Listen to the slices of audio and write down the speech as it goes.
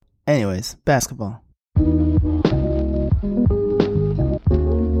Anyways, basketball.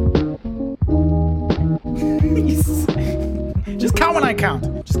 Just count when I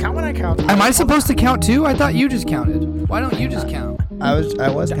count. Just count when I count. Am I supposed to count too? I thought you just counted. Why don't you just count? I was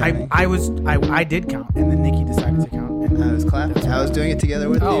counting. I did count, and then Nikki decided to count. And I was clapping. I was doing it together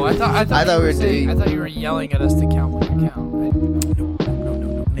with you. Oh, I thought we were doing. I thought you were yelling at us to count when you count.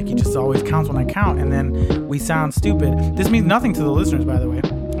 No. Nikki just always counts when I count, and then we sound stupid. This means nothing to the listeners, by the way.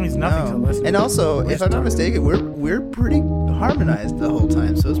 It means nothing to the listeners. And also, if I'm not mistaken, we're pretty harmonized the whole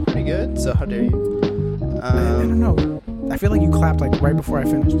time, so it's pretty good. So how dare you? I don't know. I feel like you clapped like right before I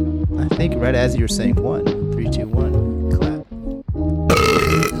finished. I think right as you were saying 1, 3, 2, 1, clap.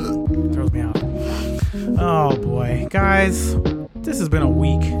 Throws me out. Oh boy, guys, this has been a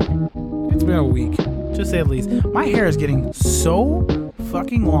week. It's been a week, to say the least. My hair is getting so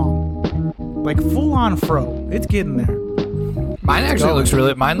fucking long, like full on fro. It's getting there. Mine actually looks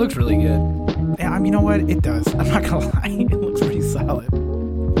really. Mine looks really good. Yeah, you know what? It does. I'm not gonna lie. It looks pretty solid.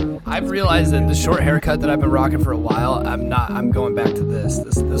 I've realized that the short haircut that I've been rocking for a while, I'm going back to this.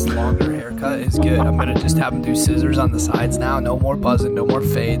 This longer haircut is good. I'm gonna just have them do scissors on the sides now. No more buzzing, no more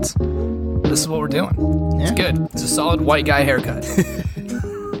fades. This is what we're doing. Yeah. It's good. It's a solid white guy haircut.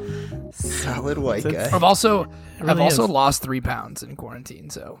 Solid white guy. I've also is. lost 3 pounds in quarantine.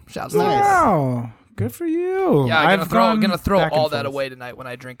 So shouts to Nice. that. Wow, good for you. Yeah, I'm gonna throw back and all that forth. away tonight when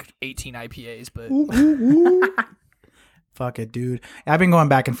I drink 18 IPAs. But Fuck it, dude. I've been going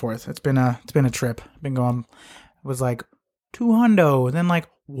back and forth. It's been a trip. I've been going. It was like $200, then like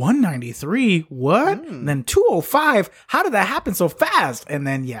 $193. What? And then $205. How did that happen so fast? And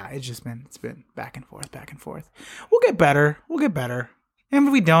then it's been back and forth. We'll get better. And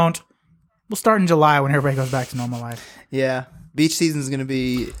if we don't, we'll start in July when everybody goes back to normal life. Yeah, beach season's gonna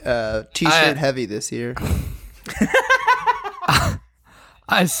be t-shirt heavy this year.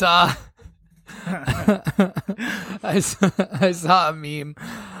 I saw I saw a meme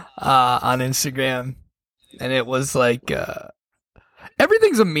on Instagram, and it was like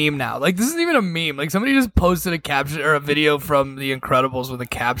everything's a meme now. Like, this isn't even a meme. Like, somebody just posted a caption or a video from The Incredibles with a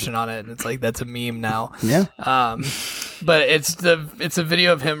caption on it, and it's like, that's a meme now. Yeah. But it's a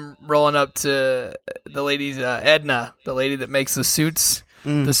video of him rolling up to the lady's Edna, the lady that makes the suits.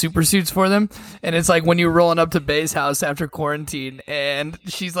 The super suits for them, and it's like when you're rolling up to Bay's house after quarantine, and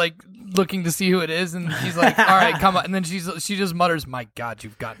she's like looking to see who it is, and she's like, "All right, come on," and then she just mutters, "My God,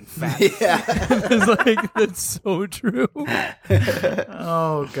 you've gotten fat." Yeah. It's like, that's so true.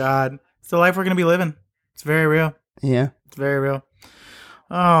 Oh God, it's the life we're gonna be living. It's very real. Yeah. It's very real.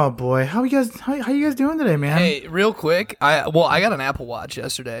 Oh boy, how you guys doing today, man? Hey, real quick, I got an Apple Watch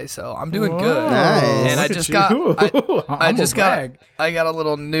yesterday, so I'm doing good. Nice. And I Look just at got you. I got a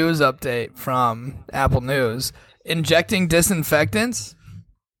little news update from Apple News. Injecting disinfectants,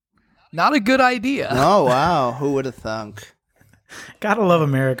 not a good idea. Oh wow, who would have thunk? Gotta love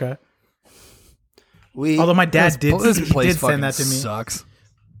America. We Although my dad did place send that to me. Sucks.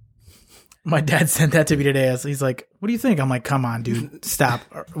 My dad sent that to me today. He's like, "What do you think?" I'm like, "Come on, dude, stop."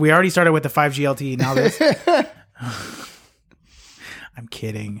 We already started with the 5G LTE. Now this. I'm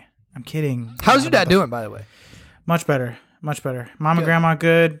kidding. How's your dad doing, by the way? Much better. Mom and grandma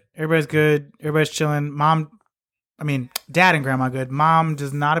good. Everybody's good. Everybody's chilling. Dad and grandma good. Mom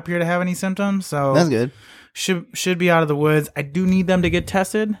does not appear to have any symptoms, so That's good. Should be out of the woods. I do need them to get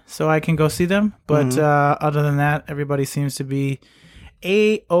tested so I can go see them. But other than that, everybody seems to be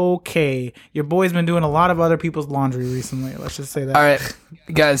A-okay. Your boy's been doing a lot of other people's laundry recently. Let's just say that. All right,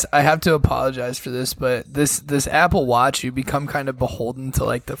 guys, I have to apologize for this, but this Apple Watch, you become kind of beholden to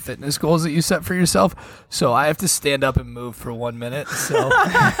like the fitness goals that you set for yourself. So I have to stand up and move for 1 minute. So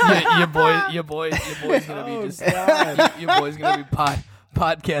your boy's gonna be your boy's gonna be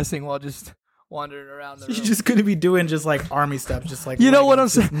podcasting while just wandering around the room. You're just going to be doing just like army stuff, just like You know Legos, what I'm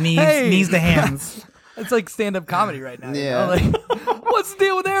just saying? Knees to hands. It's like stand-up comedy right now. Yeah. You know? Like, what's the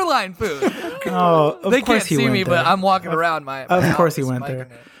deal with airline food? Oh, of They course can't he see went me, there. but I'm walking around my Of house course he with went a mic there.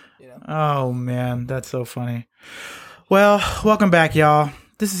 in it, you know? Oh man, that's so funny. Well, welcome back, y'all.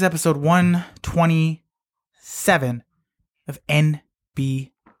 This is episode 127 of NBA.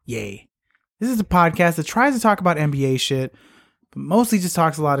 This is a podcast that tries to talk about NBA shit, but mostly just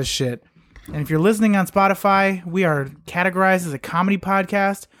talks a lot of shit. And if you're listening on Spotify, we are categorized as a comedy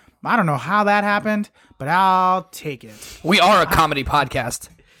podcast. I don't know how that happened, but I'll take it. We are a comedy podcast.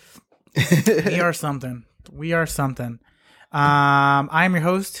 We are something. I'm your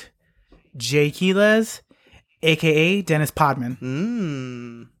host, Jay Quiles, a.k.a. Dennis Podman.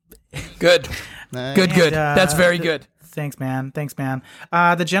 Good. Nice. Good. And, That's very good. Thanks, man.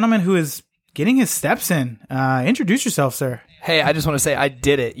 The gentleman who is getting his steps in. Introduce yourself, sir. Hey, I just want to say I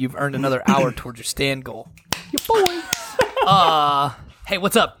did it. You've earned another hour towards your stand goal. Your boy. Hey,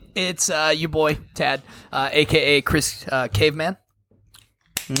 what's up? It's your boy Tad, aka Chris Caveman.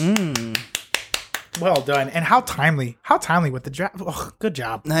 Well done. And how timely with the draft. Oh, good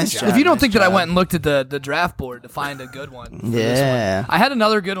job. Nice job. If you don't nice think that I job. went and looked at the draft board to find a good one, for this Yeah. one. I had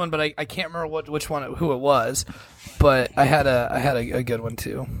another good one, but I can't remember who it was. But I had a good one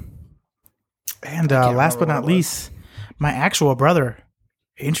too. And last but remember not what it was. least, my actual brother.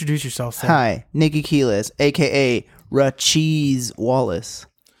 Introduce yourself, sir. Hi, Nikki Keelis, a.k.a. Racheese Wallace.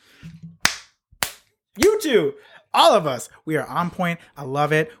 You two, all of us, we are on point. I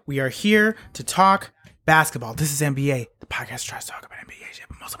love it. We are here to talk basketball. This is NBA. The podcast tries to talk about NBA shit,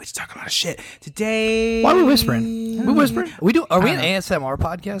 but mostly we just talk a lot of shit. Today, Why are we whispering? We whispering? Are we an ASMR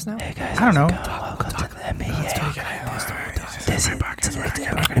podcast now? I don't know. Welcome to the NBA. This is we're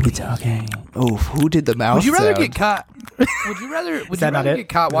going to be talking. Oh, who did the mouse Would you rather sound? get caught? Would you rather that not it? get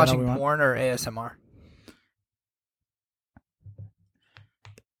caught Is that all we watching want? porn or ASMR?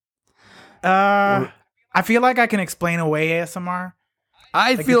 I feel like I can explain away ASMR.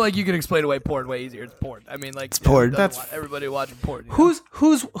 I feel like you can explain away porn way easier. It's porn. I mean, like it's porn. everybody watching porn. You know?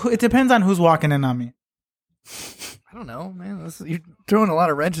 Who, it depends on who's walking in on me. I don't know, man. You're throwing a lot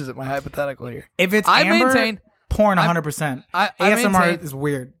of wrenches at my hypothetical here. If it's I Amber, maintain- porn 100%. I ASMR maintain- is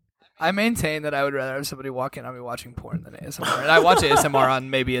weird. I maintain that I would rather have somebody walk in on me watching porn than ASMR, and I watch ASMR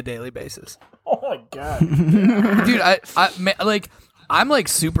on maybe a daily basis. Oh my god. Dude, I'm like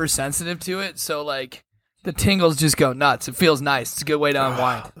super sensitive to it, so like the tingles just go nuts. It feels nice. It's a good way to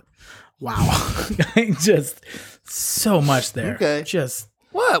unwind. Wow. Just so much there. Okay. Just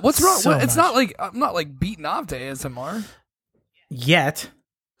What? What's wrong? So It's much. not like I'm not like beating off to ASMR. yet.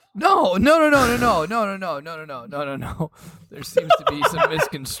 No. There seems to be some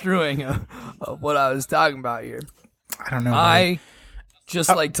misconstruing of what I was talking about here. I don't know. I just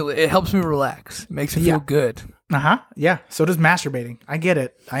like to. It helps me relax. It makes me feel good. Yeah. So does masturbating. I get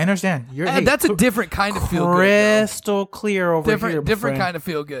it. I understand. You're And that's a different kind of feel good. crystal clear over here. Different kind of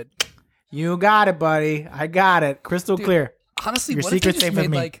feel good. You got it, buddy. I got it. Crystal clear. Honestly, Your what if they secret's just safe with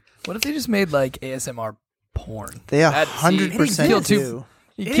made me. like? What if they just made like ASMR porn? They 100% kill two. do.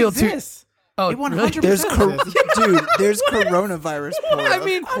 You It kill two. exists. Oh, It 100% really? There's exists. dude, there's coronavirus porn. I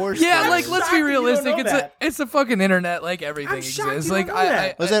mean, of course yeah, there like is. let's shocked be you don't realistic. know It's that. it's a fucking internet. Like everything I'm shocked exists. you Like don't know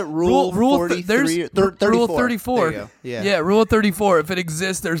that. Was that rule 43? There's 34. rule 34. There you go. Yeah. Rule 34. If it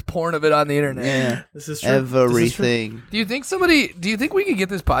exists, there's porn of it on the internet. Yeah. This is true. This is true. Everything. Do you think we could get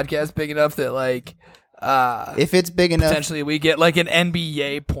this podcast big enough that like If it's big enough, potentially we get like an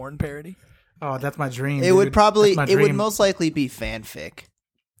NBA porn parody? Oh, that's my dream. it would dude. probably, That's my it would dream. most likely be fanfic.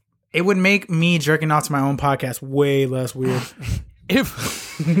 It would make me jerking off to my own podcast way less weird.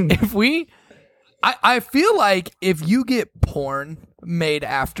 If we I feel like if you get porn made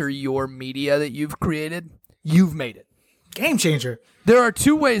after your media that you've created, you've made it. Game changer. There are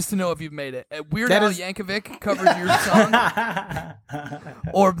two ways to know if you've made it. Weird That Al is- Yankovic covers your song,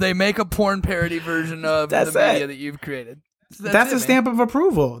 or they make a porn parody version of That's the media it. that you've created. So That's it, a man. stamp of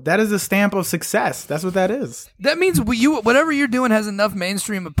approval. That is a stamp of success. That's what that is. That means whatever you're doing has enough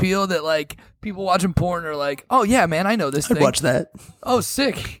mainstream appeal that like people watching porn are like, oh yeah, man, I know this thing. that. Oh,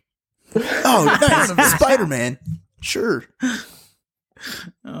 sick. Oh, nice. Spider-Man. Sure.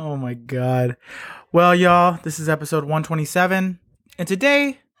 Oh my god. Well, y'all, this is episode 127. And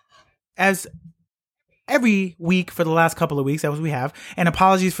today, as every week for the last couple of weeks, that was we have. And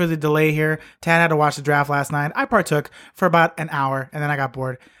apologies for the delay here. Tad had to watch the draft last night. I partook for about an hour and then I got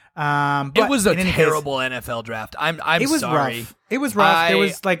bored. But It was a in any case, terrible NFL draft. I'm it was sorry. rough. It was rough. There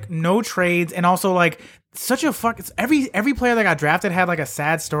was like no trades, and also like such a fuck. It's every player that got drafted had like a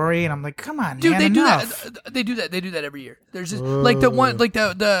sad story, and I'm like, come on, Dude, man, they enough. do that. They do that. They do that every year. There's just like the one, like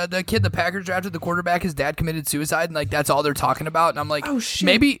the kid the Packers drafted, the quarterback. His dad committed suicide, and like that's all they're talking about. And I'm like, Oh, shit.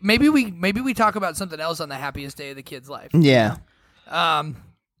 maybe we talk about something else on the happiest day of the kid's life. Yeah. Um,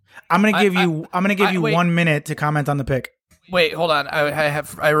 I'm gonna give you 1 minute to comment on the pick. wait, hold on.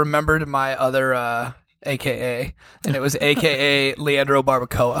 I remembered my other AKA, and it was AKA Leandro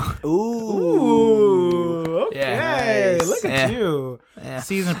Barbacoa. Ooh, okay. Yeah. Look at Yeah. you, Yeah.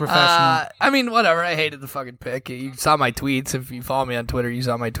 seasoned professional. I mean, whatever. I hated the fucking pick. You saw my tweets. If you follow me on Twitter, you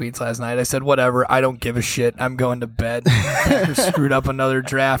saw my tweets last night. I said, whatever. I don't give a shit. I'm going to bed. Screwed up another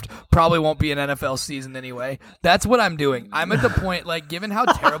draft. Probably won't be an NFL season anyway. That's what I'm doing. I'm at the point, like, given how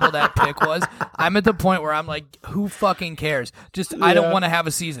terrible that pick was, I'm at the point where I'm like, who fucking cares? Just, I don't want to have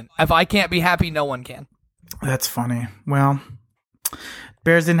a season. If I can't be happy, no one can. That's funny. Well,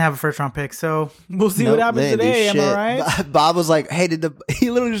 Bears didn't have a first round pick, so we'll see what Nope, happens they didn't do today. Am I shit. right? Bob was like, "Hey,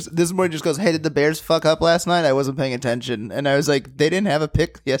 he literally just this morning just goes, hey, did the Bears fuck up last night? I wasn't paying attention." And I was like, "They didn't have a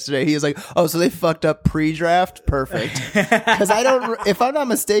pick yesterday." He was like, "Oh, so they fucked up pre-draft? Perfect." Because if I'm not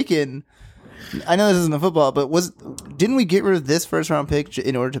mistaken, I know this isn't a football, but didn't we get rid of this first round pick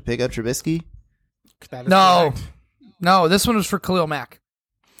in order to pick up Trubisky? That is No, correct. no, this one was for Khalil Mack,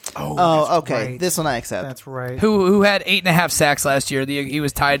 Oh, Oh, that's okay. right. This one I accept. That's right. who had 8.5 sacks last year. He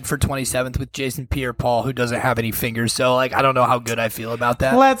was tied for 27th with Jason Pierre-Paul, who doesn't have any fingers. So like, I don't know how good I feel about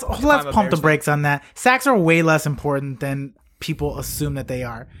that. Let's I'm a pump the Bears brakes on that. Sacks are way less important than people assume that they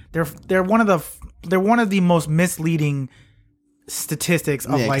are. They're one of the most misleading statistics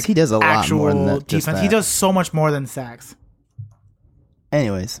of 'cause like he does a lot actual more than that, just defense. He that. does so much more than sacks.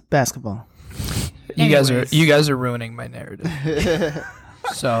 Anyways, basketball. You Anyways. guys are ruining my narrative.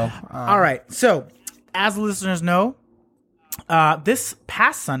 So All right. So, as listeners know, this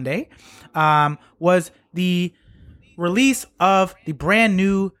past Sunday was the release of the brand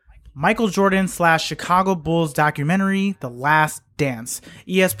new Michael Jordan / Chicago Bulls documentary, The Last Dance.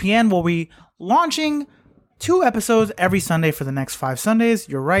 ESPN will be launching 2 episodes every Sunday for the next 5 Sundays.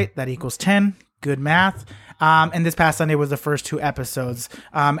 You're right. That equals 10. Good math. And this past Sunday was the first 2 episodes.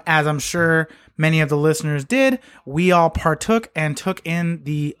 As I'm sure many of the listeners did, we all partook and took in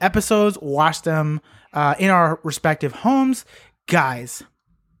the episodes, watched them in our respective homes. Guys,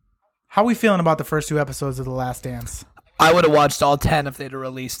 how are we feeling about the first 2 episodes of The Last Dance? I would have watched all 10 if they'd have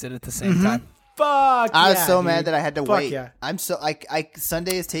released it at the same time. Fuck I was yeah, so dude. mad that I had to Fuck wait. yeah. I'm so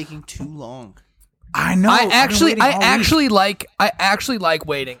Sunday is taking too long. I know. I I've been waiting all week. I actually like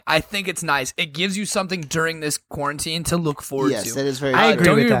waiting. I think it's nice. It gives you something during this quarantine to look forward Yes, to. that is very I true. agree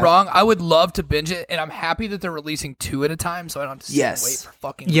Don't with get me that. wrong. I would love to binge it, and I'm happy that they're releasing 2 at a time, so I don't have to sit Yes. and wait for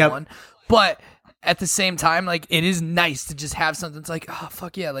fucking Yep. 1. But at the same time, like, it is nice to just have something that's like, oh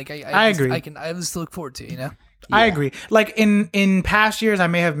fuck yeah, like I agree. I have this to look forward to, you know. I agree. Like in past years, I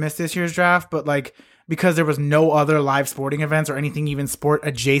may have missed this year's draft, but like because there was no other live sporting events or anything even sport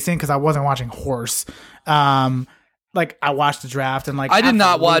adjacent, because I wasn't watching horse. Like I watched the draft and like I did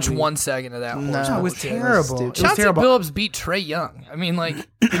not watch absolutely- 1 second of that. No. horse No, it was bullshit. terrible. stupid. It was Chauncey terrible. Billups beat Trey Young. I mean, like,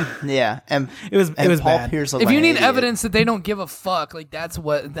 Yeah, and It was and Paul bad. Pierce. if you need evidence that they don't give a fuck, like that's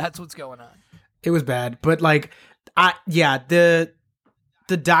what's going on. It was bad, but like, the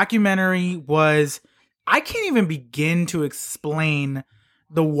documentary was. I can't even begin to explain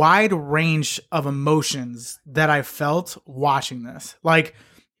the wide range of emotions that I felt watching this. Like,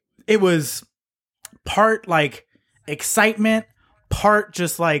 it was part like excitement, part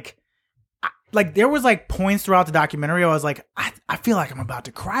just like there was like points throughout the documentary I was like, I feel like I'm about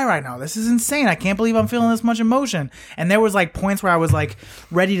to cry right now. This is insane. I can't believe I'm feeling this much emotion. And there was like points where I was like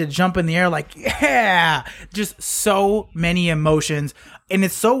ready to jump in the air, like, yeah, just so many emotions. And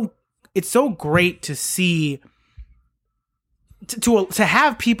it's so great to see to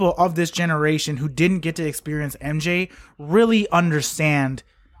have people of this generation who didn't get to experience MJ really understand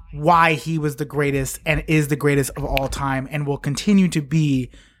why he was the greatest and is the greatest of all time and will continue to be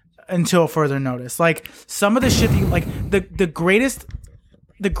until further notice. Like some of the shit, like the greatest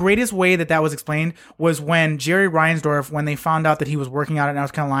way that was explained was when Jerry Reinsdorf, when they found out that he was working out at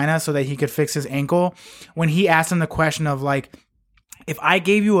North Carolina so that he could fix his ankle, when he asked him the question of like, if I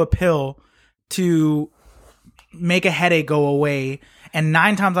gave you a pill to make a headache go away and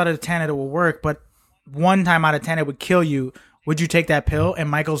 9 times out of 10 it will work, but 1 time out of 10 it would kill you, would you take that pill? And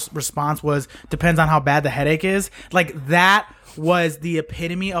Michael's response was, depends on how bad the headache is. Like that was the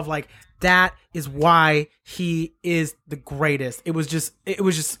epitome of like, that is why he is the greatest. It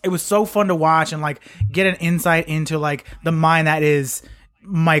was so fun to watch and like get an insight into like the mind that is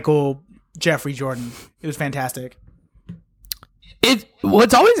Michael Jeffrey Jordan. It was fantastic.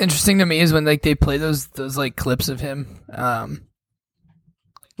 What's always interesting to me is when like they play those like clips of him,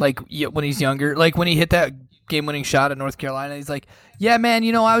 like when he's younger, like when he hit that game-winning shot at North Carolina, he's like, "Yeah, man,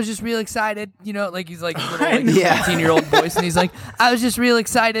 I was just real excited." Like he's like little, like Yeah. 18-year-old voice, and he's like, "I was just real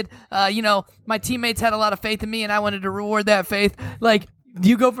excited. My teammates had a lot of faith in me, and I wanted to reward that faith." Like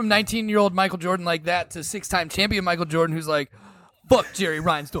you go from 19-year-old Michael Jordan like that to 6-time champion Michael Jordan, who's like, "Fuck Jerry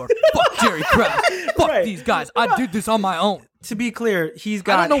Reinsdorf, fuck Jerry Krause, fuck Right. these guys. I did this on my own." To be clear, he's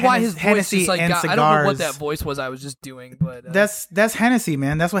got I don't know why his voice Hennessy just like and got, cigars. I don't know what that voice was I was just doing, but That's Hennessy,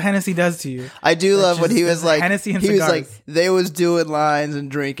 man. That's what Hennessy does to you. I do love when just- he was like, Hennessy and he was like, cigars. they was doing lines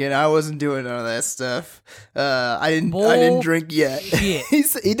and drinking. I wasn't doing none of that stuff. I didn't drink yet.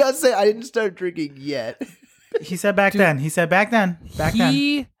 Bullshit. He does say I didn't start drinking yet. He said back then. He said back then. Back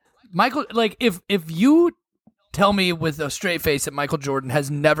then. Michael, like if you tell me with a straight face that Michael Jordan has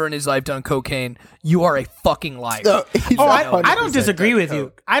never in his life done cocaine, you are a fucking liar. I don't disagree with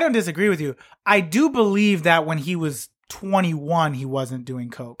you. I don't disagree with you. I do believe that when he was 21, he wasn't doing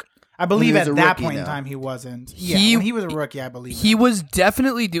coke. I believe at that point in time he wasn't. Yeah, when he was a rookie, I believe he was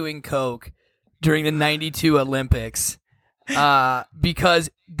definitely doing coke during the '92 Olympics. Because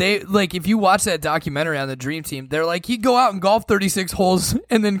they like if you watch that documentary on the Dream Team, they're like he'd go out and golf 36 holes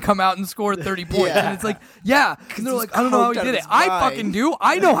and then come out and score 30 points, and it's like and they're like I don't know how he did it. I fucking do.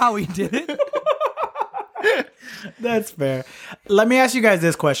 I know how he did it. That's fair. Let me ask you guys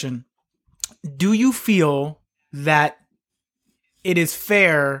this question: do you feel that it is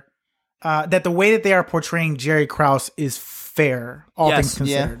fair that the way that they are portraying Jerry Krause is fair, all things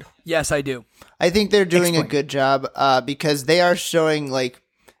considered? Yes, I do. I think they're doing a good job because they are showing like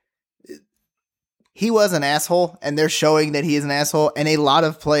he was an asshole, and they're showing that he is an asshole, and a lot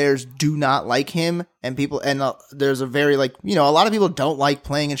of players do not like him, and there's a very a lot of people don't like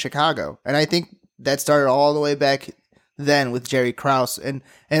playing in Chicago, and I think that started all the way back then with Jerry Krause and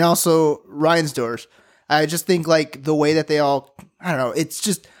also Reinsdorf. I just think like the way that they all, I don't know, it's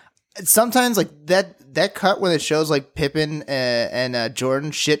just sometimes like that cut when it shows like Pippen and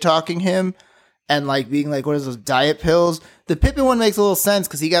Jordan shit talking him. And like being like, what is those diet pills? The Pippen one makes a little sense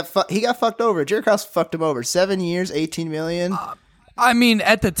because he got fucked over. Jerry Krause fucked him over. 7 years, $18 million. I mean,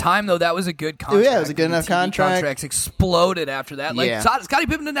 at the time though, that was a good contract. Yeah, it was a good enough contract. Contracts exploded after that. Like Scottie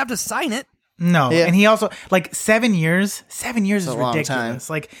Pippen didn't have to sign it. No, and he also like 7 years. 7 years is ridiculous.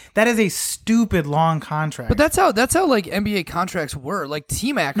 Time. Like that is a stupid long contract. But that's how like NBA contracts were. Like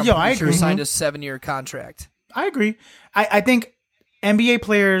T-Mac, I'm sure signed a 7-year contract. I agree. I think NBA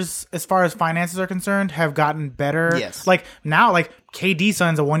players, as far as finances are concerned, have gotten better. Yes. Like now, like KD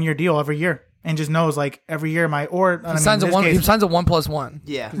signs a 1-year deal every year and just knows like every year he signs a 1+1.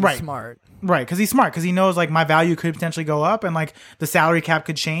 Yeah. Right. Smart. Right, because he's smart, because he knows like my value could potentially go up, and like the salary cap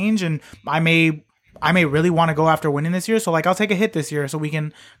could change, and I may really want to go after winning this year. So like I'll take a hit this year so we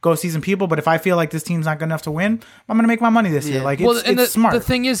can go see some people. But if I feel like this team's not good enough to win, I'm gonna make my money this year. Like it's smart. The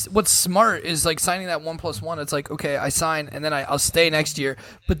thing is, what's smart is like signing that 1+1. It's like, okay, I sign and then I'll stay next year.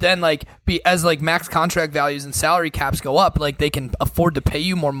 But then like as like max contract values and salary caps go up, like they can afford to pay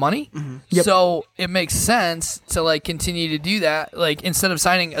you more money. Mm-hmm. Yep. So it makes sense to like continue to do that. Like instead of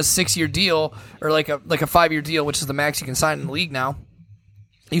signing a 6-year deal or like a 5-year deal, which is the max you can sign in the league now,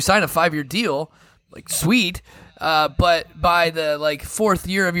 you sign a 5-year deal. Like sweet, but by the like 4th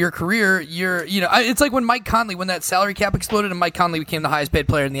year of your career, it's like when Mike Conley, when that salary cap exploded, and Mike Conley became the highest paid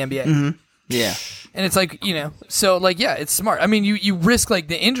player in the NBA. Mm-hmm. Yeah, and it's like so like it's smart. I mean, you risk like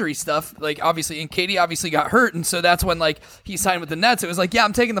the injury stuff, like obviously, and KD obviously got hurt, and so that's when like he signed with the Nets. It was like,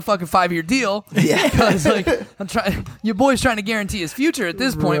 I'm taking the fucking 5-year deal, because like your boy's trying to guarantee his future at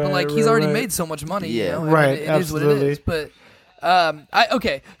this point, but like he's already made so much money. Yeah, right. It absolutely. is what it is, but.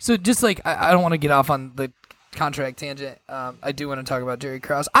 Okay, so just like I don't want to get off on the contract tangent. I do want to talk about Jerry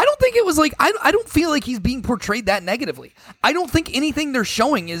Krause. I don't think it was like I don't feel like he's being portrayed that negatively. I don't think anything they're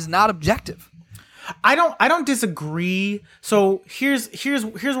showing is not objective. I don't disagree. So here's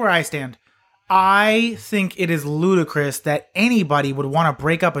where I stand. I think it is ludicrous that anybody would want to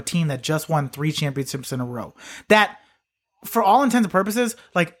break up a team that just won 3 championships in a row. That, for all intents and purposes,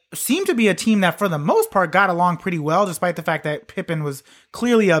 like seemed to be a team that for the most part got along pretty well, despite the fact that Pippen was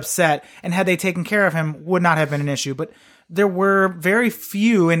clearly upset, and had they taken care of him would not have been an issue. But there were very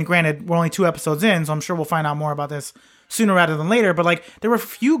few, and granted, we're only 2 episodes in, so I'm sure we'll find out more about this sooner rather than later. But like there were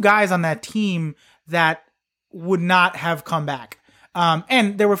few guys on that team that would not have come back.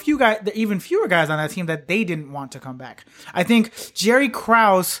 And there were even fewer guys on that team that they didn't want to come back. I think Jerry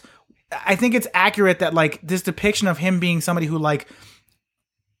Krause, I think it's accurate that like this depiction of him being somebody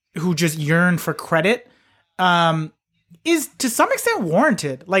who just yearned for credit is to some extent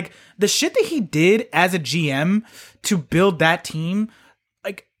warranted. Like the shit that he did as a GM to build that team,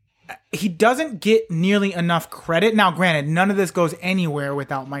 like he doesn't get nearly enough credit. Now, granted, none of this goes anywhere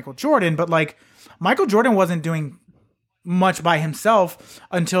without Michael Jordan, but like Michael Jordan wasn't doing much by himself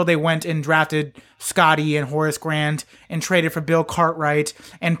until they went and drafted Scottie and Horace Grant and traded for Bill Cartwright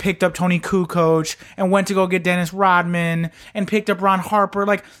and picked up Tony Kukoc and went to go get Dennis Rodman and picked up Ron Harper.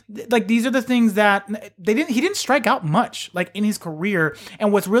 Like these are the things that he didn't strike out much like in his career.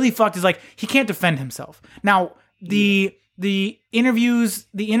 And what's really fucked is like he can't defend himself. Now the interviews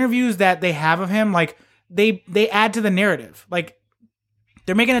that they have of him, like they add to the narrative. Like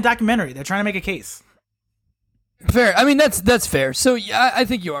they're making a documentary. They're trying to make a case. Fair. I mean, that's fair. So yeah, I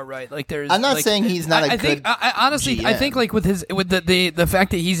think you are right. Like there's. I'm not like, saying he's not a good. Honestly, GM. I think like with the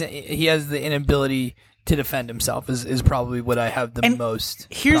fact that he has the inability to defend himself is probably what I have the most.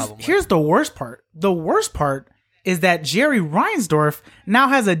 Here's the worst part. The worst part is that Jerry Reinsdorf now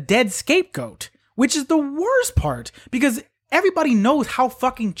has a dead scapegoat, which is the worst part because everybody knows how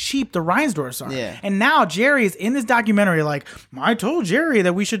fucking cheap the Reinsdorfs are. Yeah. And now Jerry is in this documentary like, I told Jerry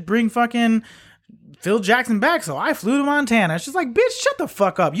that we should bring fucking Phil Jackson back, so I flew to Montana. It's just like, bitch, shut the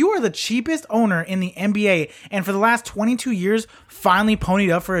fuck up. You are the cheapest owner in the NBA, and for the last 22 years, finally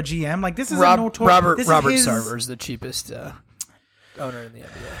ponied up for a GM. Like, this is a notorious... Robert Sarver is the cheapest owner in the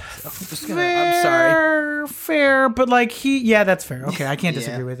NBA. So I'm just gonna, I'm sorry. Fair, but like yeah, that's fair. Okay, I can't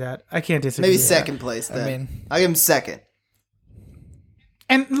disagree with that. I can't disagree. Maybe with second that. place. Then. I mean, I'll give him second.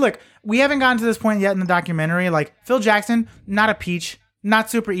 And look, we haven't gotten to this point yet in the documentary. Like, Phil Jackson, not a peach, not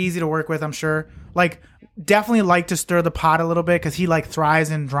super easy to work with, I'm sure. Like, definitely like to stir the pot a little bit because he like thrives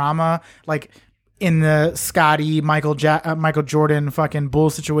in drama. Like in the Scotty, Michael Jordan fucking Bull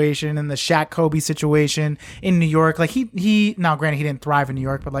situation and the Shaq Kobe situation in New York. Like he now granted he didn't thrive in New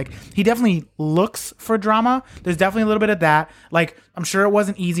York, but like he definitely looks for drama. There's definitely a little bit of that. Like, I'm sure it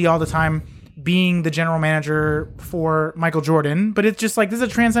wasn't easy all the time being the general manager for Michael Jordan, but it's just like, this is a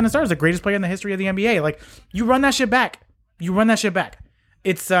transcendent star. He's the greatest player in the history of the NBA. Like, you run that shit back.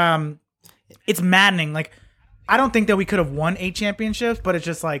 It's maddening. Like, I don't think that we could have won 8 championships, but it's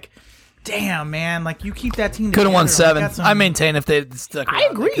just like, damn, man. Like, you keep that team together. Could have won 7. Like, I maintain if they'd stuck around, I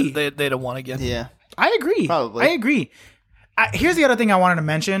agree. they'd have won again. Yeah. I agree. Probably. I agree. Here's the other thing I wanted to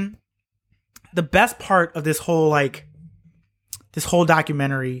mention. The best part of this whole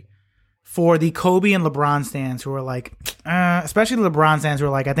documentary for the Kobe and LeBron stans who are like, especially the LeBron stans who are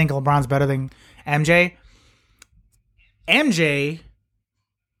like, I think LeBron's better than MJ. MJ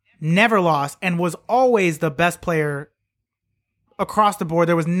never lost and was always the best player across the board.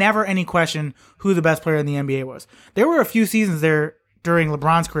 There was never any question who the best player in the NBA was. There were a few seasons there during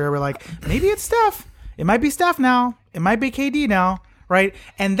LeBron's career where like, maybe it's Steph. It might be Steph now. It might be KD now, right?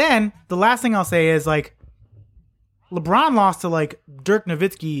 And then the last thing I'll say is like, LeBron lost to like Dirk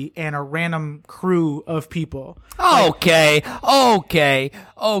Nowitzki and a random crew of people. Okay.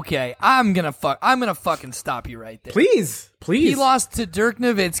 I'm gonna fucking stop you right there. Please. He lost to Dirk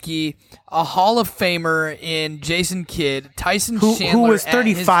Nowitzki, a Hall of Famer in Jason Kidd, Tyson Chandler, who was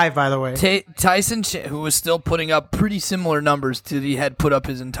 35, by the way. Who was still putting up pretty similar numbers to he had put up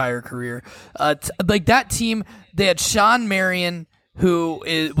his entire career. Like that team, they had Sean Marion, who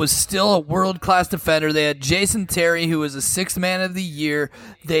was still a world-class defender. They had Jason Terry, who was a 6th man of the year.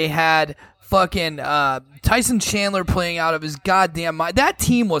 They had fucking Tyson Chandler playing out of his goddamn mind. That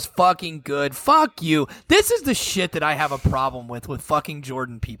team was fucking good. Fuck you. This is the shit that I have a problem with fucking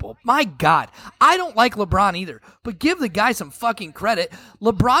Jordan people. My God. I don't like LeBron either, but give the guy some fucking credit.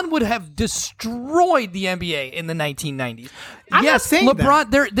 LeBron would have destroyed the NBA in the 1990s. I'm not saying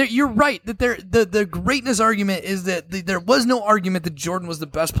LeBron, you're right that the greatness argument is that there was no argument that Jordan was the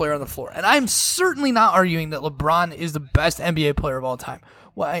best player on the floor. And I'm certainly not arguing that LeBron is the best NBA player of all time.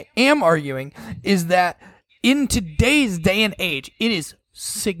 What I am arguing is that in today's day and age, it is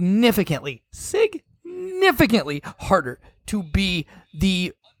significantly harder to be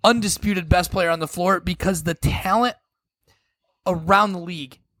the undisputed best player on the floor because the talent around the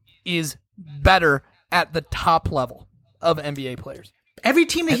league is better at the top level of NBA players. Every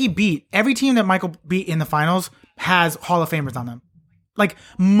team that he beat, every team that Michael beat in the finals has Hall of Famers on them. Like,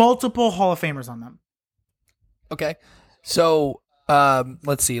 multiple Hall of Famers on them. Okay. So,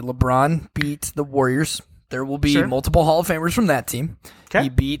 let's see. LeBron beat the Warriors. There will be multiple Hall of Famers from that team. Okay. He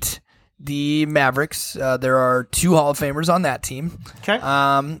beat the Mavericks. There are 2 Hall of Famers on that team. Okay.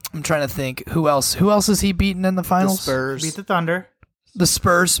 I'm trying to think. Who else has he beaten in the finals? The Spurs. Beat the Thunder. The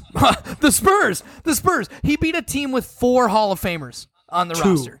Spurs. The Spurs. He beat a team with 4 Hall of Famers on the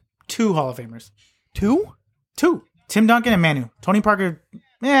roster. 2 Hall of Famers. 2? 2. Tim Duncan and Manu. Tony Parker.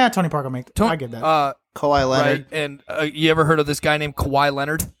 Yeah, Tony Parker I get that. Kawhi Leonard. Right. And you ever heard of this guy named Kawhi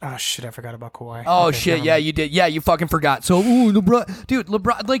Leonard? Oh, shit. I forgot about Kawhi. Oh, Okay, shit. Yeah, you did. Yeah, you fucking forgot. So,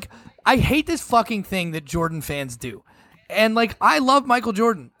 LeBron. Like, I hate this fucking thing that Jordan fans do. And, like, I love Michael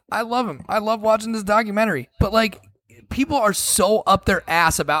Jordan. I love him. I love watching this documentary. But, like, people are so up their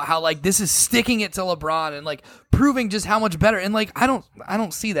ass about how, like, this is sticking it to LeBron and, like, proving just how much better. And, like, I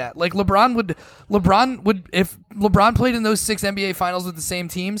don't see that. Like, LeBron would, if LeBron played in those 6 NBA finals with the same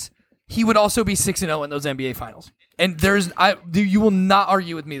teams, he would also be 6-0 in those NBA finals. And you will not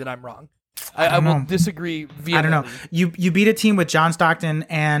argue with me that I'm wrong. I will disagree vehemently. I don't know. You beat a team with John Stockton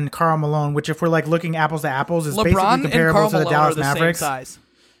and Karl Malone, which if we're like looking apples to apples is basically comparable to the Dallas Mavericks. Same size.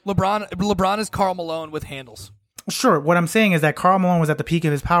 LeBron is Karl Malone with handles. Sure. What I'm saying is that Karl Malone was at the peak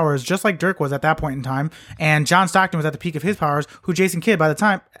of his powers, just like Dirk was at that point in time, and John Stockton was at the peak of his powers. Who Jason Kidd by the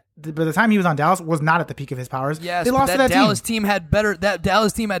time he was on Dallas was not at the peak of his powers. Yes, they lost that to that Dallas team. had better. That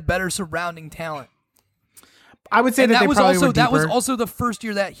Dallas team had better surrounding talent. I would say And that they was probably also were deeper. that was also the first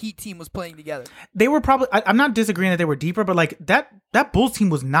year that Heat team was playing together. They were probably. I'm not disagreeing that they were deeper, but like that Bulls team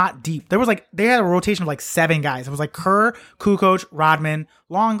was not deep. There was like they had a rotation of like 7 guys. It was like Kerr, Kukoc, Rodman,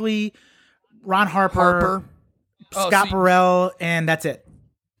 Longley, Ron Harper, Scott Burrell, and that's it.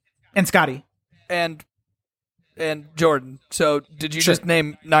 And Scotty and Jordan. So did you just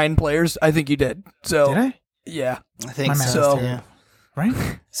name 9 players? I think you did. So did I? Yeah. I think My math so. is Yeah.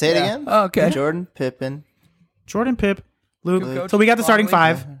 Right? Say it again. Oh, okay. Jordan, Pippen. Jordan, Pip, Luke. Kukoc, So we got the starting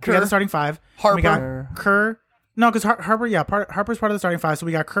Longley, 5. Kerr, We got the starting 5. Harper. We got Kerr. No, because Harper. Yeah, Harper's part of the starting 5. So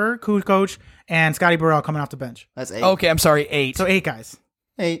we got Kerr, Kukoc, and Scotty Burrell coming off the bench. That's 8. Okay, I'm sorry, 8. So 8 guys.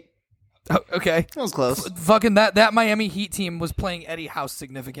 8. Oh, okay. That was close. Fucking that Miami Heat team was playing Eddie House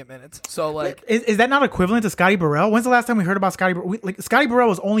significant minutes. So like, Is that not equivalent to Scotty Burrell? When's the last time we heard about Scotty? Scotty Burrell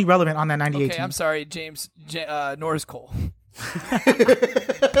was only relevant on that 98 okay, team. I'm sorry, Norris Cole,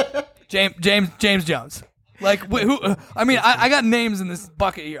 James Jones. Like who? I mean, I got names in this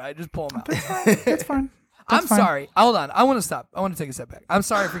bucket here. I just pull them out. That's fine. I'm sorry. Hold on. I want to stop. I want to take a step back. I'm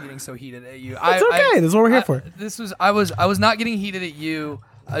sorry for getting so heated at you. It's okay. This is what we're here for. I was not getting heated at you.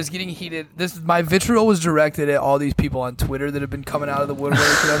 I was getting heated. My vitriol was directed at all these people on Twitter that have been coming out of the woodwork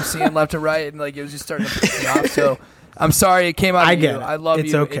that I'm seeing left and right, and like it was just starting to piss me off. So I'm sorry it came out. I of get you. it. I love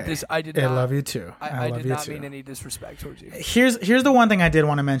It's you. okay. I did. I Not, love you too. I love did you not too. mean any disrespect towards you. Here's the one thing I did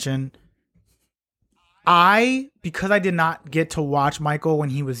want to mention. Because I did not get to watch Michael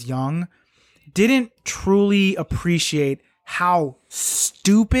when he was young, didn't truly appreciate how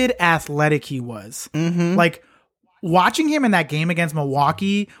stupid athletic he was. Mm-hmm. Like watching him in that game against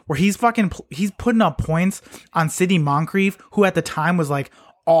Milwaukee, where he's putting up points on Sidney Moncrief, who at the time was like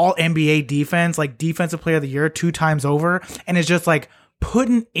all NBA defense, like defensive player of the year 2 times over, and is just like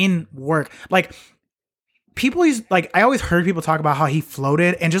putting in work. Like people I always heard people talk about how he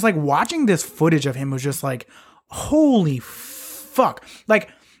floated, and just like watching this footage of him was just like, holy fuck.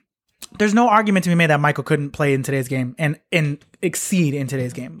 Like there's no argument to be made that Michael couldn't play in today's game and exceed in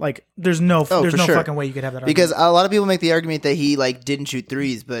today's game. Like there's no for sure. fucking way you could have that argument. Because a lot of people make the argument that he like didn't shoot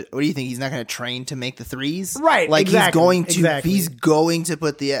threes, but what do you think? He's not going to train to make the threes, Right, Like exactly, he's going to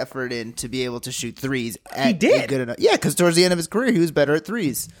put the effort in to be able to shoot threes. He did. Good enough. Yeah, because towards the end of his career, he was better at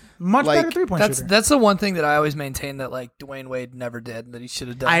threes. Much like, better 3-point shooter. That's the one thing that I always maintain that like Dwayne Wade never did, that he should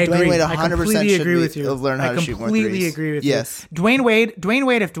have done. I agree. Wade I 100% completely should agree be- with you. have learned how to shoot more threes. I completely agree with Yes. you. Dwayne Wade.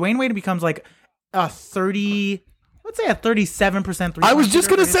 If Dwayne Wade becomes like a 30, let's say a 37% 3-point I was just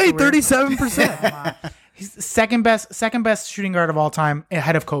shooter gonna in say his career. 37%. He's the second best shooting guard of all time,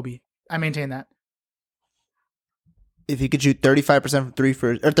 ahead of Kobe. I maintain that. If he could shoot 35% from three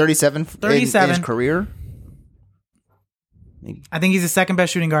or 37 in his career, I think he's the second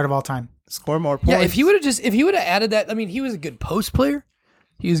best shooting guard of all time. score more points. Yeah, if he would have added that, I mean, he was a good post player.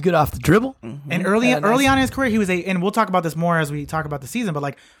 He was good off the dribble. And early on in his career, he was and we'll talk about this more as we talk about the season, but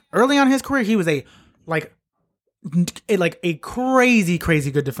like early on in his career, he was a crazy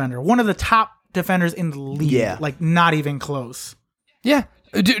good defender. One of the top defenders in the league. Yeah. Like not even close. Yeah.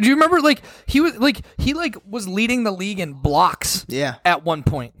 Do you remember like he was leading the league in blocks Yeah. at one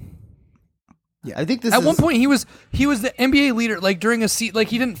point. Yeah, I think this At one point he was the NBA leader like during a season, like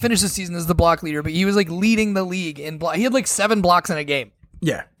he didn't finish the season as the block leader, but he was like leading the league in block. He had like 7 blocks in a game.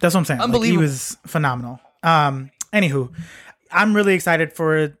 Yeah, that's what I'm saying. Like, Unbelievable. he was phenomenal. Anywho, I'm really excited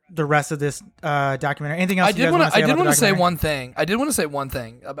for the rest of this documentary. Anything else? I did want to say one thing. I did want to say one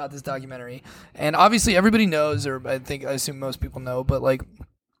thing about this documentary, and obviously everybody knows, or I assume most people know, but like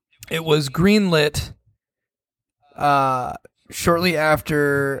it was greenlit shortly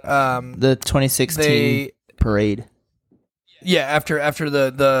after the 2016 parade. Yeah, after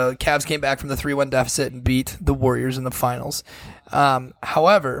the Cavs came back from the 3-1 deficit and beat the Warriors in the finals.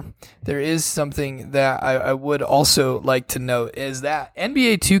 However, there is something that I would also like to note is that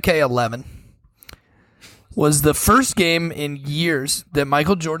NBA 2K11 was the first game in years that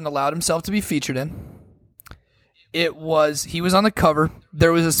Michael Jordan allowed himself to be featured in. He was on the cover.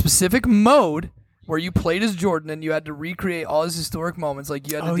 There was a specific mode where you played as Jordan and you had to recreate all his historic moments. Like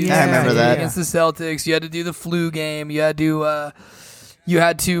you had to do I remember that. against the Celtics. You had to do the flu game. You had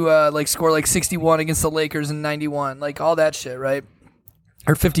to like score like 61 against the Lakers in 91. Like all that shit, right?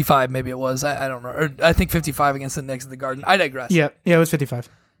 Or 55 maybe it was. I don't know. Or I think 55 against the Knicks at the Garden. I digress. Yeah, it was 55.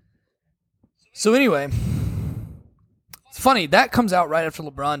 So anyway, it's funny. That comes out right after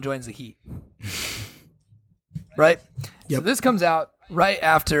LeBron joins the Heat. Right? Yep. So this comes out right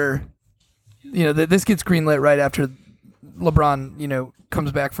after, this gets greenlit right after LeBron,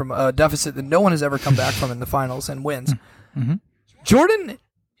 comes back from a deficit that no one has ever come back from in the finals and wins. Mm-hmm. Jordan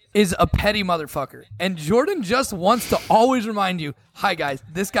is a petty motherfucker. And Jordan just wants to always remind you, hi guys,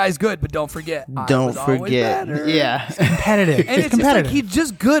 this guy's good, but don't forget. Don't forget. Yeah. Competitive. And it's just like competitive. he's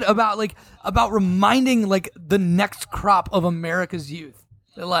just good about reminding like the next crop of America's youth.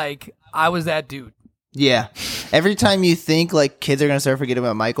 That, like, I was that dude. Yeah. Every time you think like kids are going to start forgetting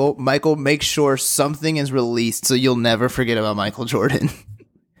about Michael makes sure something is released so you'll never forget about Michael Jordan.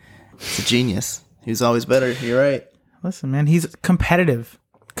 It's a genius. He's always better. You're right. Listen, man, he's competitive.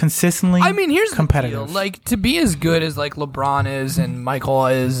 Consistently I mean, here's competitive. the deal. Like, to be as good as like LeBron is and Michael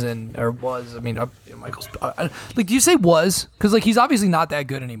is or was, I mean, Michael's like, do you say was? Because like he's obviously not that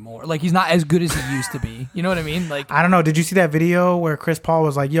good anymore. Like he's not as good as he used to be. You know what I mean? Like, I don't know. Did you see that video where Chris Paul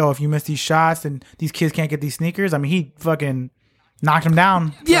was like, "Yo, if you miss these shots and these kids can't get these sneakers," I mean, he fucking knocked him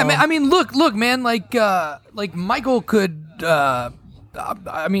down. yeah, So- man. I mean, look, man. Like Michael could.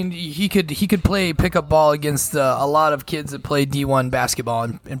 I mean, he could play pickup ball against a lot of kids that play D1 basketball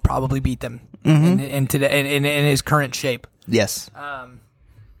and probably beat them in today in his current shape. Yes.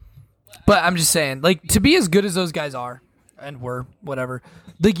 But I'm just saying, like, to be as good as those guys are and were, whatever,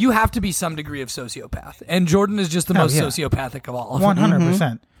 like you have to be some degree of sociopath, and Jordan is just the most yeah. sociopathic of all of them.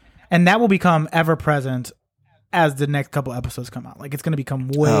 100%. And that will become ever present as the next couple episodes come out. Like, it's going to become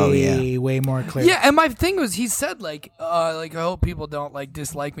way more clear. Yeah, and my thing was, he said like I hope people don't like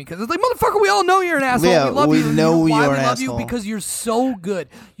dislike me because it's like, motherfucker, we all know you're an asshole. Yeah, we love we you. know Why you're we an love you? asshole. Because you're so good.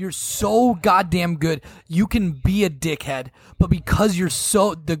 You're so goddamn good. You can be a dickhead, but because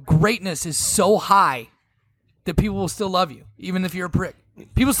the greatness is so high that people will still love you, even if you're a prick.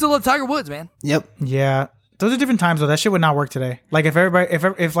 People still love Tiger Woods, man. Yep. Yeah. Those are different times though. That shit would not work today. Like if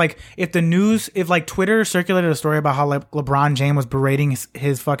Twitter circulated a story about how like LeBron James was berating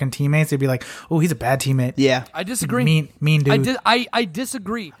his fucking teammates, they'd be like, "Oh, he's a bad teammate." Yeah. I disagree. Mean dude. I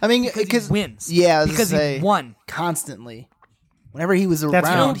disagree. I mean, because he wins. Yeah, I was because gonna he say, won. constantly. Whenever he was That's around,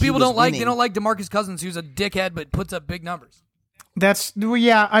 fair. You know, people he was don't like. winning. They don't like DeMarcus Cousins, who's a dickhead but puts up big numbers. That's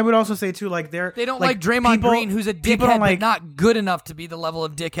yeah. I would also say too, like They don't like Draymond Green, who's a people dickhead don't like, but not good enough to be the level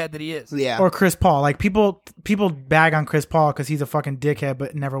of dickhead that he is. Yeah. or Chris Paul. Like people bag on Chris Paul because he's a fucking dickhead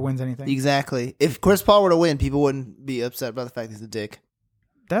but never wins anything. Exactly. If Chris Paul were to win, people wouldn't be upset about the fact he's a dick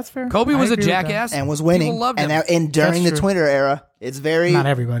That's fair. Kobe I was a agree with that. jackass and was winning. People loved him. And during That's the true. Twitter era, it's very Not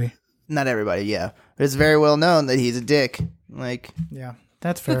everybody. not everybody. Yeah, but it's very well known that he's a dick. Like, Yeah,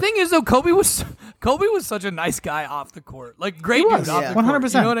 that's fair. The thing is, though, Kobe was such a nice guy off the court. Like, great He dude was, off yeah. the court.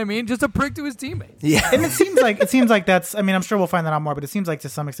 100%. You know what I mean? Just a prick to his teammates. yeah, and it seems like that's. I mean, I'm sure we'll find that out more, but it seems like to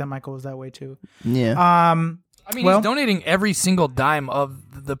some extent Michael was that way too. yeah, I mean, Well- he's donating every single dime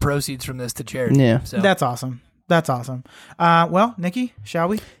of the proceeds from this to charity. Yeah. So. That's awesome. That's awesome. Well, Nikki, shall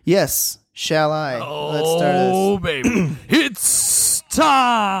we? yes. Shall I? Let's start Oh, this. baby. It's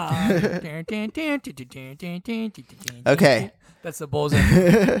time. Okay. That's the Bulls.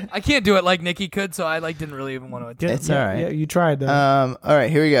 I can't do it like Nikki could, so I didn't really even want to attempt. It's all right. Yeah, you tried though. All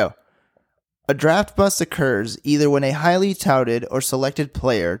right, here we go. A draft bust occurs either when a highly touted or selected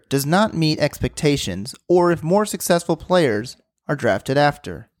player does not meet expectations, or if more successful players are drafted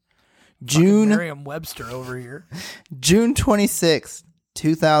after. June Merriam-Webster over here. June 26th,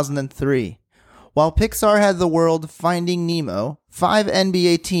 2003. While Pixar had the world finding Nemo, 5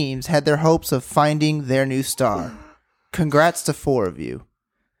 NBA teams had their hopes of finding their new star. Congrats to 4 of you.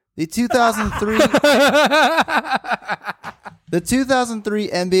 The 2003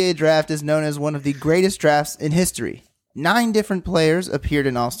 NBA draft is known as one of the greatest drafts in history. 9 different players appeared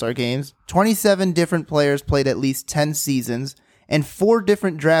in All-Star games, 27 different players played at least 10 seasons, and 4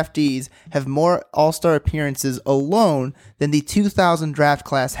 different draftees have more All-Star appearances alone than the 2000 draft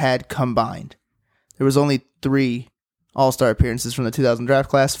class had combined. There was only 3 All-Star appearances from the 2000 draft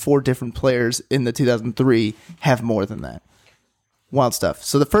class. 4 different players in the 2003 have more than that. Wild stuff.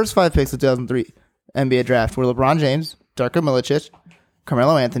 So the first 5 picks of the 2003 NBA draft were LeBron James, Darko Milicic,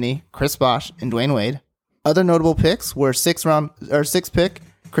 Carmelo Anthony, Chris Bosh, and Dwayne Wade. Other notable picks were 6th pick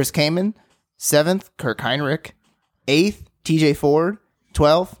Chris Kaman, 7th Kirk Heinrich, 8th TJ Ford,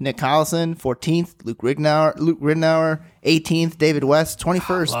 12th Nick Collison, 14th Luke Ridnour, 18th David West,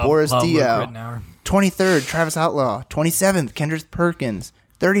 21st Boris Diaw, 23rd Travis Outlaw, 27th Kendrick Perkins,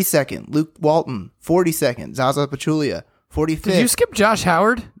 32nd Luke Walton, 42nd Zaza Pachulia, 45th. Did you skip Josh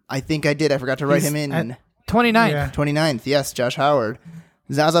Howard? I think I did. I forgot to write him in. 29th. Yeah. 29th, yes, Josh Howard.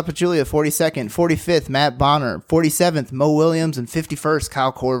 Zaza Pachulia, 42nd. 45th, Matt Bonner. 47th, Mo Williams. And 51st,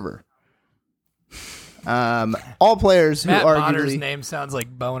 Kyle Korver. All players who Matt Bonner's arguably name sounds like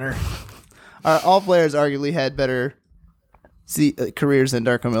Boner. had better careers than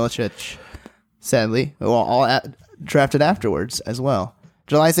Darko Milicic, sadly. Well, drafted afterwards as well.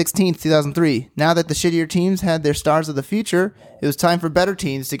 July 16th, 2003. Now that the shittier teams had their stars of the future, it was time for better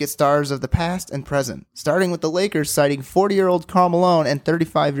teams to get stars of the past and present. Starting with the Lakers citing 40-year-old Karl Malone and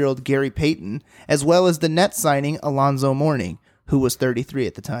 35-year-old Gary Payton, as well as the Nets signing Alonzo Mourning, who was 33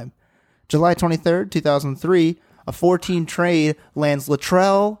 at the time. July 23rd, 2003, a 14 trade lands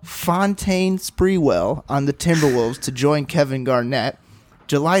Latrell Fontaine Sprewell on the Timberwolves to join Kevin Garnett.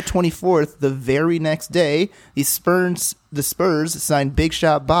 July 24th, the very next day, the Spurs signed Big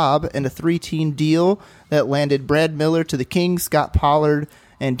Shot Bob in a 3-team deal that landed Brad Miller to the Kings, Scott Pollard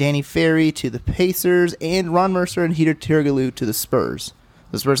and Danny Ferry to the Pacers, and Ron Mercer and Heater Turkoglu to the Spurs.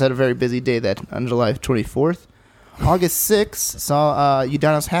 The Spurs had a very busy day on July 24th. August 6th saw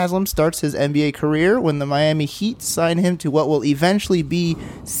Udonis Haslem starts his NBA career when the Miami Heat signed him to what will eventually be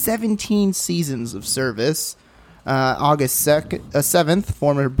 17 seasons of service. August 7th,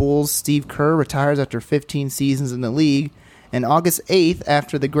 former Bulls Steve Kerr retires after 15 seasons in the league. And August 8th,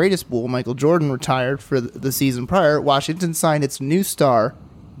 after the greatest Bull, Michael Jordan, retired for the season prior, Washington signed its new star,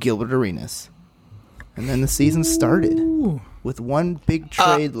 Gilbert Arenas. And then the season started with one big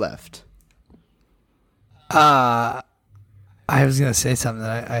trade left. I was going to say something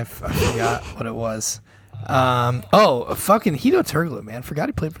that I forgot what it was. Fucking Hedo Turkoglu, man. Forgot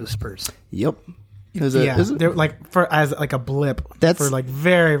he played for the Spurs. Yep. They're like as a blip. That's for like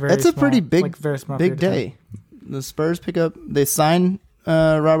very, very. That's small, a pretty big, like very small big day. The Spurs they sign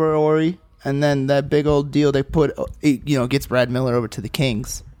Robert Horry, and then that big old deal they put, gets Brad Miller over to the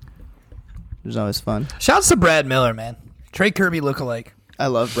Kings. It was always fun. Shouts to Brad Miller, man. Trey Kirby lookalike. I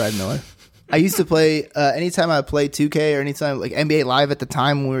love Brad Miller. I used to play anytime I played 2K or anytime like NBA Live at the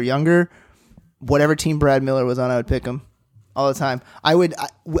time when we were younger. Whatever team Brad Miller was on, I would pick him. All the time.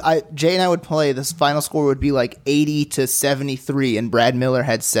 Jay and I would play. This final score would be like 80-73, and Brad Miller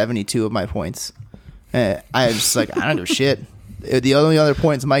had 72 of my points. I was just like, I don't give a shit. The only other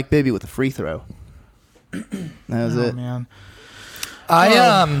point is Mike Bibby with a free throw. That was it. Man.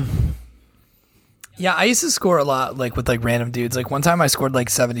 I used to score a lot, like with like random dudes. Like one time, I scored like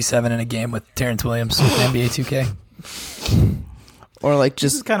 77 in a game with Terrence Williams with NBA 2K. Or like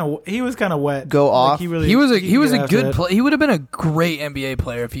just he was kind of wet. Go off. He was a good player. He would have been a great NBA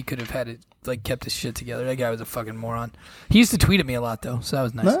player if he could have had it like kept his shit together. That guy was a fucking moron. He used to tweet at me a lot though, so that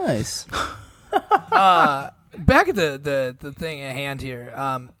was nice. Back at the thing at hand here.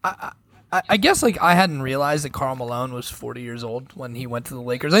 I guess like I hadn't realized that Karl Malone was 40 years old when he went to the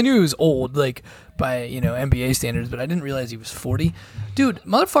Lakers. I knew he was old, like by NBA standards, but I didn't realize he was 40. Dude,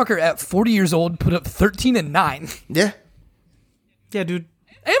 motherfucker at 40 years old put up 13 and 9. Yeah. Yeah, dude.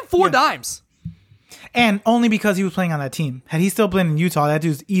 And 4 dimes. And only because he was playing on that team. Had he still been in Utah, that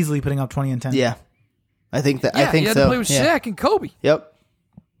dude's easily putting up 20 and 10. Yeah. I think he had to play with Shaq and Kobe. Yep.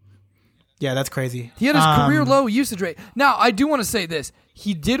 Yeah, that's crazy. He had his career low usage rate. Now, I do want to say this.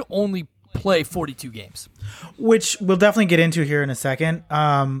 He did only play 42 games. Which we'll definitely get into here in a second.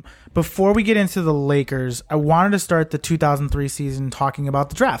 Before we get into the Lakers, I wanted to start the 2003 season talking about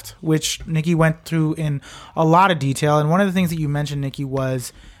the draft, which Nikki went through in a lot of detail. And one of the things that you mentioned, Nikki,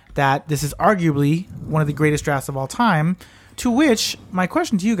 was that this is arguably one of the greatest drafts of all time, to which my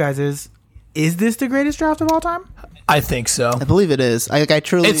question to you guys is this the greatest draft of all time? I think so. I believe it is. I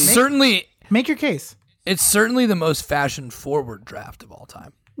truly... It's certainly... Make your case. It's certainly the most fashion-forward draft of all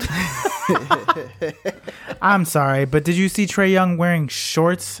time. I'm sorry, but did you see Trae Young wearing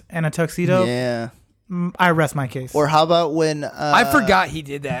shorts and a tuxedo? Yeah. I rest my case. Or how about when... I forgot he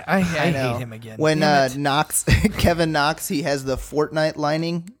did that. I hate him again. When Kevin Knox, he has the Fortnite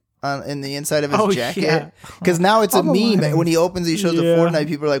lining in the inside of his jacket. Because now it's a meme. When he opens, he shows the Fortnite.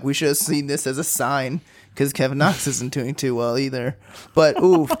 People are like, we should have seen this as a sign. Because Kevin Knox isn't doing too well either. But,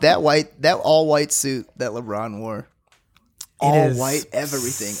 that all-white suit that LeBron wore. All white,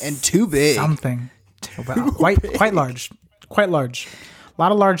 everything, and too big. Something. Quite large. Quite large. A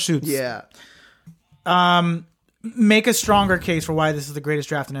lot of large suits. Yeah. Make a stronger case for why this is the greatest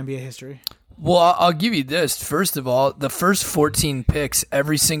draft in NBA history. Well, I'll give you this. First of all, the first 14 picks,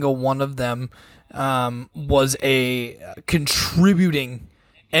 every single one of them was a contributing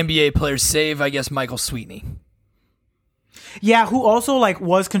NBA player, save, I guess, Michael Sweetney. Yeah, who also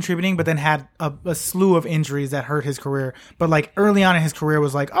was contributing, but then had a slew of injuries that hurt his career. But early on in his career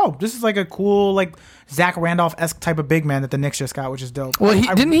was this is a cool Zach Randolph-esque type of big man that the Knicks just got, which is dope. Well,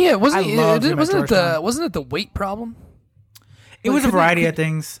 wasn't it the weight problem? It was a variety of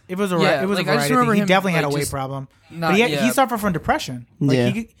things. It was a variety of things. He definitely had a weight problem. But he suffered from depression.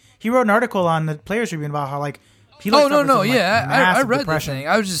 He wrote an article on the Players Tribune about how I read depression. The thing.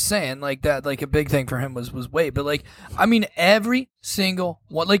 I was just saying that a big thing for him was weight, but every single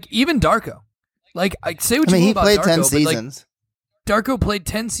one, even Darko, I say what you will about Darko, he played 10 seasons. Darko played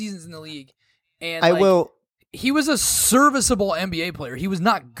 10 seasons in the league, and he was a serviceable NBA player. He was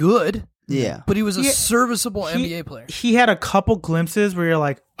not good. Yeah. But he was a serviceable NBA player. He had a couple glimpses where you're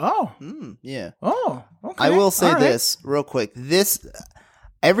like, oh. Yeah. Oh, okay. I will say this real quick.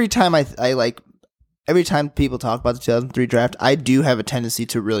 Every time every time people talk about the 2003 draft, I do have a tendency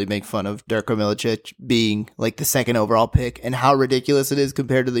to really make fun of Darko Milicic being like the second overall pick and how ridiculous it is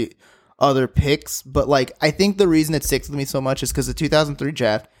compared to the other picks. But like, I think the reason it sticks with me so much is because the 2003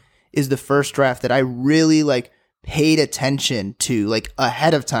 draft is the first draft that I really like paid attention to like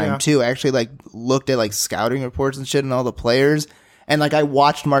ahead of time too. I actually like looked at like scouting reports and shit and all the players. And like I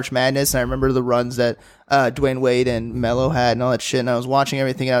watched March Madness and I remember the runs that Dwayne Wade and Melo had and all that shit. And I was watching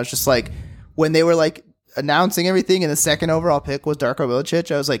everything and I was just like, when they were like announcing everything and the second overall pick was Darko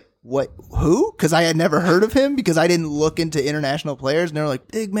Milicic, I was like, what, who? Because I had never heard of him because I didn't look into international players. And they were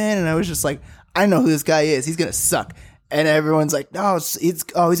like, big man. And I was just like, I know who this guy is. He's going to suck. And everyone's like, no, he's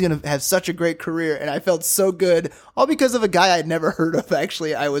going to have such a great career. And I felt so good, all because of a guy I'd never heard of.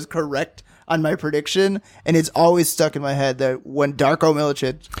 Actually, I was correct on my prediction. And it's always stuck in my head that when Darko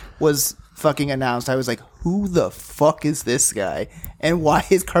Milicic was fucking announced, I was like, who the fuck is this guy? And why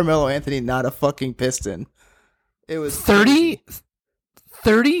is Carmelo Anthony not a fucking Piston? It was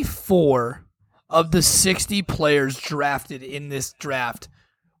 34 of the 60 players drafted in this draft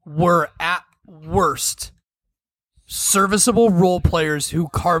were at worst serviceable role players who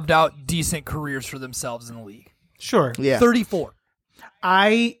carved out decent careers for themselves in the league. Sure. Yeah. 34.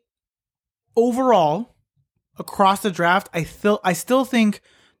 Overall, across the draft, I still think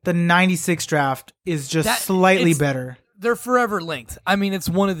the 96 draft is just slightly better. They're forever linked. I mean, it's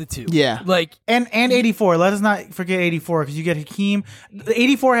one of the two. Yeah. Like and 84. Let us not forget 84 because you get Hakeem.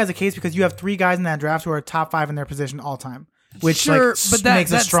 84 has a case because you have three guys in that draft who are top 5 in their position all time. Which sure, but that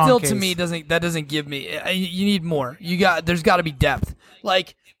makes a strong still case. To me doesn't give me. You need more. There's got to be depth.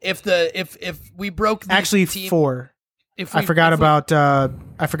 Like if we broke the actually team, 4. I forgot about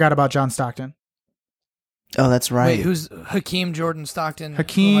John Stockton. Oh, that's right. Wait, who's Hakeem, Jordan, Stockton?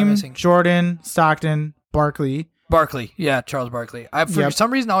 Hakeem, Jordan, Stockton, Barkley. Yeah, Charles Barkley. For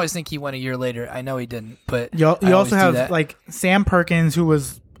some reason, I always think he went a year later. I know he didn't, but you also have like Sam Perkins, who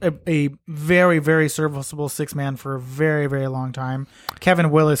was a very, very serviceable 6-man for a very, very long time.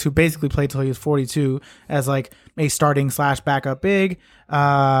 Kevin Willis, who basically played till he was 42 as like a starting / backup big.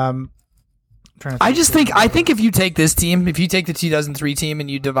 I think if you take this team, if you take the 2003 team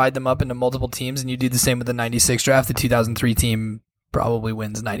and you divide them up into multiple teams and you do the same with the 96 draft, the 2003 team probably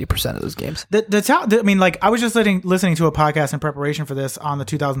wins 90% of those games. I mean, like I was just listening to a podcast in preparation for this on the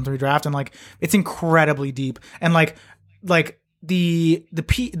 2003 draft, and like it's incredibly deep, and like the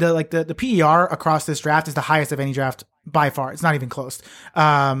PER across this draft is the highest of any draft by far. It's not even close.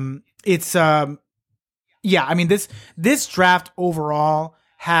 I mean this draft overall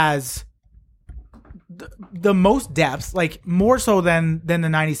has the most depth, like more so than the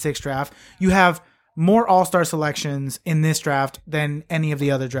 96 draft. You have more all-star selections in this draft than any of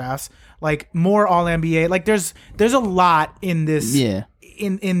the other drafts. Like more all-NBA. Like there's a lot in this. Yeah.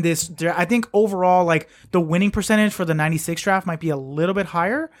 In this, I think overall, like the winning percentage for the 96 draft might be a little bit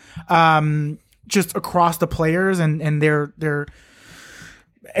higher, just across the players and their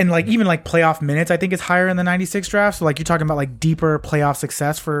and like even like playoff minutes, I think is higher in the 96 draft. So like you're talking about like deeper playoff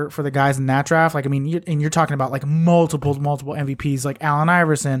success for the guys in that draft. Like I mean, you're talking about like multiple MVPs like Allen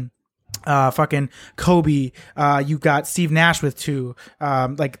Iverson, fucking Kobe. You got Steve Nash with 2.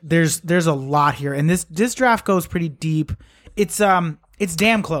 Like there's a lot here, and this draft goes pretty deep. It's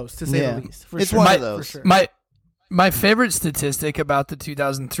damn close, to say the least. It's one of those. For sure. My favorite statistic about the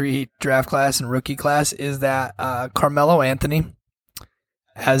 2003 draft class and rookie class is that Carmelo Anthony,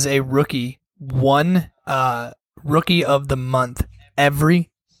 as a rookie, won Rookie of the Month every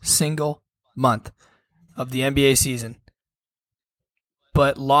single month of the NBA season,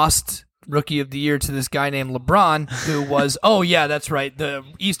 but lost Rookie of the Year to this guy named LeBron, who was, that's right, the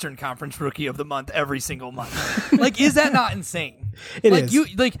Eastern Conference Rookie of the Month every single month. Like, is that not insane? It like, is. You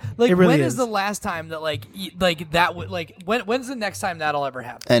like it really when is the last time that like that would like when's the next time that'll ever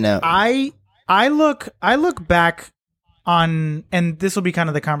happen? I know. I look back on, and this will be kind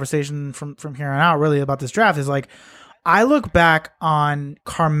of the conversation from here on out really about this draft, is like I look back on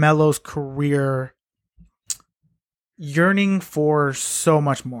Carmelo's career yearning for so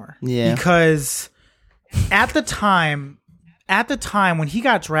much more. Yeah. Because at the time when he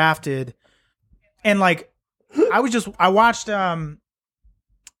got drafted, and like I watched LeBron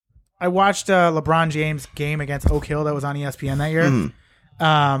James game against Oak Hill that was on ESPN that year. Mm.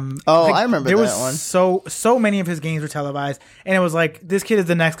 I remember there that was one. So many of his games were televised, and it was like, this kid is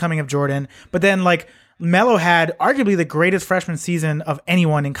the next coming of Jordan. But then like Melo had arguably the greatest freshman season of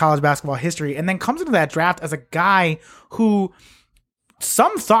anyone in college basketball history, and then comes into that draft as a guy who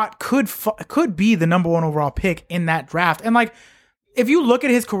some thought could be the number 1 overall pick in that draft. And like, if you look at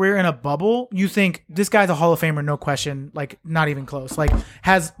his career in a bubble, you think this guy's a Hall of Famer, no question, like not even close. Like,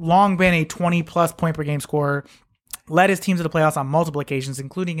 has long been a 20+ point per game scorer, led his team to the playoffs on multiple occasions,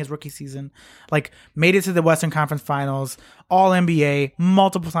 including his rookie season, like made it to the Western Conference Finals, All NBA,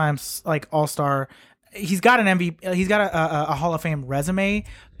 multiple times, like All-Star. He's got an MVP. He's got a Hall of Fame resume,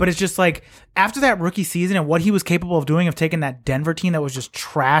 but it's just like after that rookie season and what he was capable of doing, of taking that Denver team that was just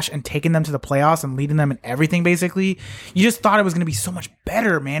trash and taking them to the playoffs and leading them in everything. Basically, you just thought it was going to be so much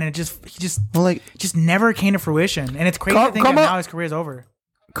better, man. And he just never came to fruition. And it's crazy to think that now his career is over.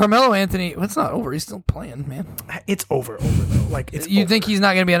 Carmelo Anthony, well, it's not over. He's still playing, man. It's over though. Like, it's you over. think he's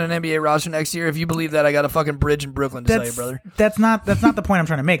not going to be on an NBA roster next year? If you believe that, I got a fucking bridge in Brooklyn to tell you, brother. That's not the point I'm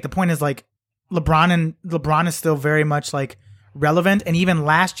trying to make. The point is like LeBron is still very much like relevant, and even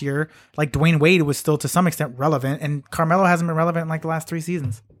last year, like Dwayne Wade was still to some extent relevant, and Carmelo hasn't been relevant in like the last 3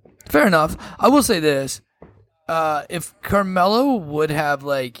 seasons. Fair enough. I will say this: if Carmelo would have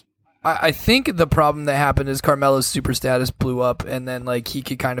like. I think the problem that happened is Carmelo's super status blew up, and then like he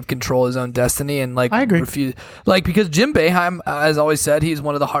could kind of control his own destiny and like I agree. refuse, like because Jim Boeheim has always said he's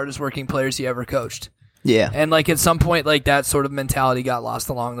one of the hardest working players he ever coached. Yeah, and like at some point, like that sort of mentality got lost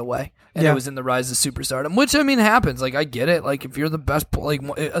along the way, and it was in the rise of superstardom, which I mean happens. Like I get it. Like if you're the best,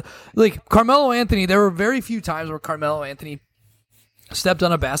 like Carmelo Anthony, there were very few times where Carmelo Anthony stepped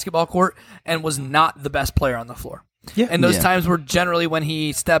on a basketball court and was not the best player on the floor. Yeah. And those times were generally when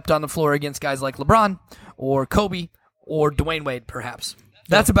he stepped on the floor against guys like LeBron or Kobe or Dwayne Wade, perhaps.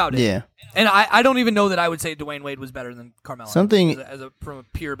 That's about it. Yeah. And I don't even know that I would say Dwayne Wade was better than Carmelo. From a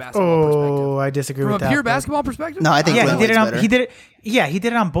pure basketball perspective. I disagree From with that. From a pure basketball perspective? No, I think he did it on better. he did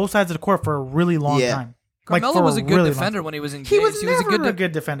it on both sides of the court for a really long time. Carmelo was a good defender when he was engaged. He was never a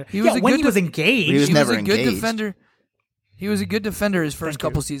good defender. He was engaged. He was never a good engaged. defender. He was a good defender his first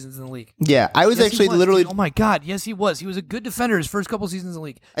couple seasons in the league. Yeah, I was actually literally. Oh my god, yes he was. He was a good defender his first couple seasons in the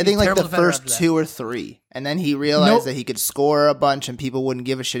league. I think like the first 2 or 3, and then he realized that he could score a bunch, and people wouldn't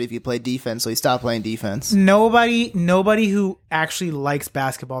give a shit if he played defense, so he stopped playing defense. Nobody who actually likes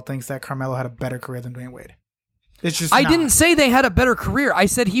basketball thinks that Carmelo had a better career than Dwayne Wade. It's just I didn't say they had a better career. I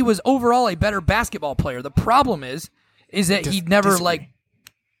said he was overall a better basketball player. The problem is that he never like.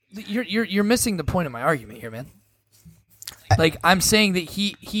 You're missing the point of my argument here, man. Like, I'm saying that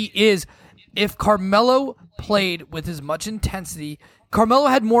he is, if Carmelo played with as much intensity, Carmelo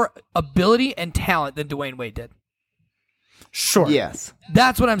had more ability and talent than Dwayne Wade did. Sure. Yes.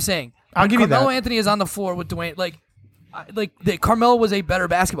 That's what I'm saying. I'll give you that. Carmelo Anthony is on the floor with Dwayne. Carmelo was a better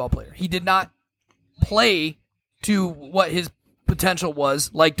basketball player. He did not play to what his potential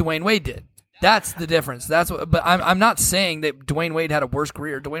was like Dwayne Wade did. That's the difference. But I'm not saying that Dwayne Wade had a worse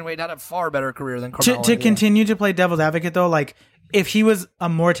career. Dwayne Wade had a far better career than Carmelo. To continue to play devil's advocate, though, like if he was a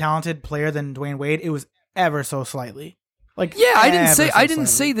more talented player than Dwayne Wade, it was ever so slightly. Like I didn't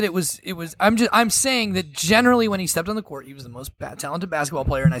say that it was. I'm saying that generally when he stepped on the court, he was the most talented basketball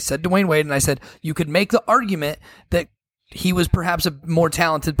player. And I said Dwayne Wade, and I said you could make the argument that he was perhaps a more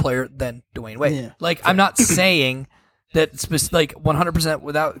talented player than Dwayne Wade. Yeah. Like I'm not saying. That 100%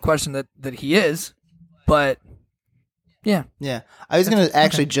 without question that he is, but yeah. Yeah. I was going to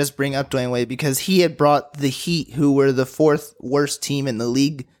actually just bring up Dwayne Wade because he had brought the Heat, who were the 4th worst team in the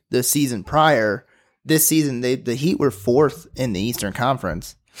league the season prior. This season, the Heat were 4th in the Eastern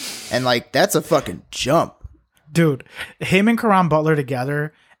Conference. And like, that's a fucking jump. Dude, him and Caron Butler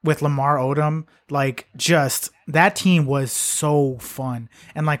together with Lamar Odom, like just that team was so fun.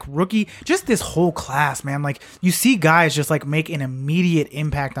 And like rookie, just this whole class, man. Like you see guys just like make an immediate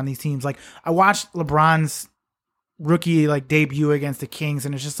impact on these teams. Like I watched LeBron's rookie like debut against the Kings,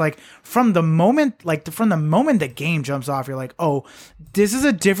 and it's just like from the moment the game jumps off, you're like, oh, this is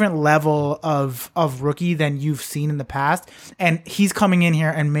a different level of rookie than you've seen in the past. And he's coming in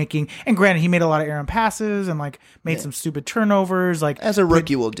here and making, and granted he made a lot of errant passes and like made some stupid turnovers, like as a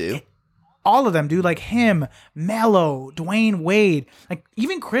rookie will do. All of them, dude, like him, Melo, Dwayne Wade, like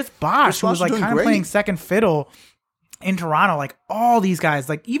even Chris Bosh, who was like kind of playing second fiddle in Toronto, like all these guys,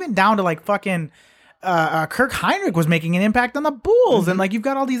 like even down to like fucking Kirk Heinrich was making an impact on the Bulls. And like you've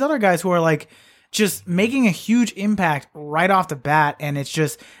got all these other guys who are like just making a huge impact right off the bat, and it's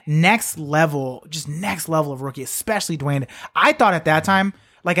just next level of rookie, especially Dwayne. I thought at that time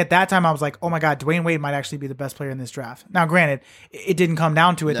I was like, oh my God, Dwayne Wade might actually be the best player in this draft. Now granted, it didn't come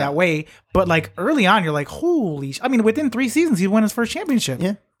down to it that way, but like early on you're like, holy I mean, within 3 seasons he'd win his first championship.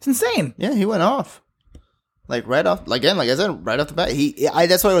 Yeah. It's insane. Yeah, he went off. Like right off, again, like I said, right off the bat,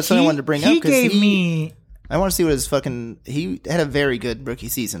 that's what I was something I wanted to bring up. He gave me I want to see what his fucking. He had a very good rookie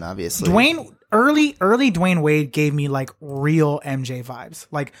season, obviously. early Dwayne Wade gave me like real MJ vibes.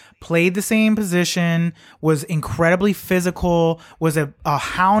 Like played the same position, was incredibly physical, was a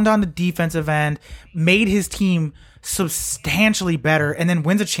hound on the defensive end, made his team substantially better, and then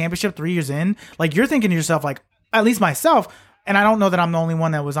wins a championship 3 years in. Like you're thinking to yourself, like at least myself, and I don't know that I'm the only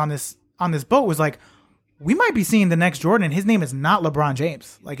one that was on this boat, was like, we might be seeing the next Jordan. His name is not LeBron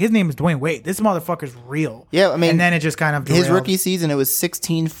James. Like his name is Dwayne Wade. This motherfucker's real. Yeah, I mean, and then it just kind of derailed. His rookie season, it was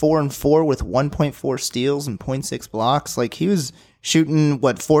 16-4-4 with 1.4 steals and 0.6 blocks. Like he was shooting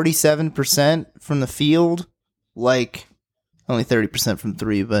 47% from the field, like only 30% from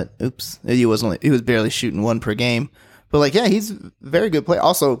three. But oops, he was barely shooting one per game. But like, yeah, he's a very good player.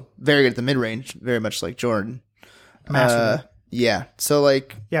 Also, very good at the mid range, very much like Jordan. Yeah, so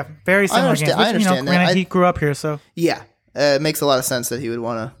like... Yeah, very similar games. I understand that. Granted, he grew up here, so... Yeah, it makes a lot of sense that he would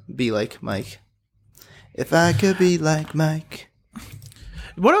want to be like Mike. If I could be like Mike.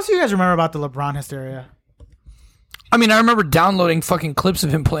 What else do you guys remember about the LeBron hysteria? I mean, I remember downloading fucking clips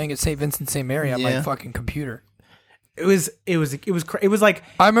of him playing at St. Vincent St. Mary on my fucking computer. It was like...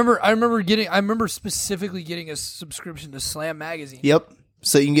 I remember specifically getting a subscription to Slam Magazine. Yep,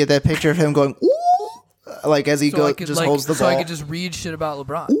 so you can get that picture of him going, ooh! Like as he holds the ball, so I could just read shit about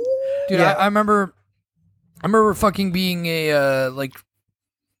LeBron. Dude, yeah. I remember fucking being a like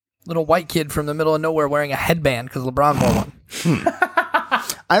little white kid from the middle of nowhere wearing a headband because LeBron wore one.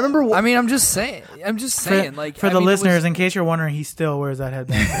 I remember. I mean, I'm just saying. For the listeners, in case you're wondering, he still wears that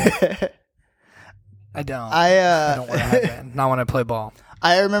headband. I don't. I don't wear a headband. Not when I play ball.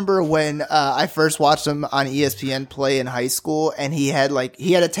 I remember when I first watched him on ESPN play in high school, and he had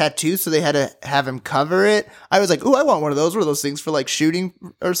a tattoo, so they had to have him cover it. I was like, "Ooh, I want one of those. What are those things for, like shooting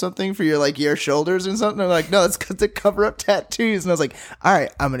or something for your shoulders and something?" They're like, "No, it's to cover up tattoos." And I was like, "All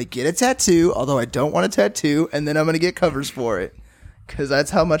right, I'm gonna get a tattoo, although I don't want a tattoo, and then I'm gonna get covers for it because that's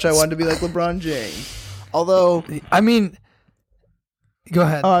how much I wanted to be like LeBron James." Although, I mean. Go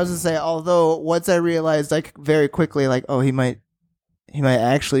ahead. Oh, I was gonna say, although once I realized like very quickly, like, oh, he might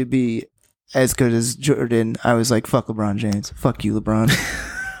actually be as good as Jordan. I was like, fuck LeBron James. Fuck you, LeBron.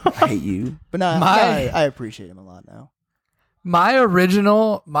 I hate you. But no, I appreciate him a lot now. My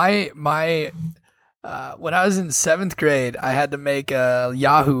original, when I was in 7th grade, I had to make a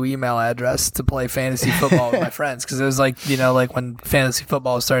Yahoo email address to play fantasy football with my friends because it was like, like when fantasy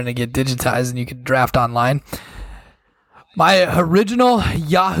football was starting to get digitized and you could draft online. My original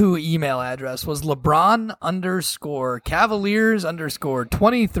Yahoo email address was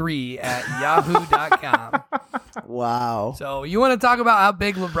LeBron_Cavaliers_23 @ yahoo.com. Wow. So you want to talk about how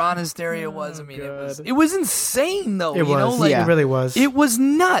big LeBron hysteria was? I mean, it was insane though. It really was. It was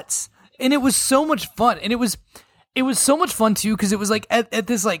nuts. And it was so much fun. And it was so much fun too, because it was like at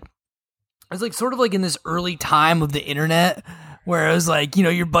this like, it was like sort of like in this early time of the internet. Where it was like,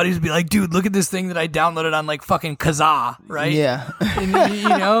 your buddies would be like, dude, look at this thing that I downloaded on like fucking Kazaa, right? Yeah.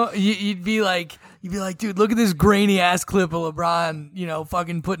 And you'd be like, dude, look at this grainy ass clip of LeBron,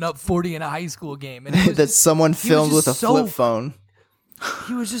 fucking putting up 40 in a high school game. And that someone filmed with a flip phone.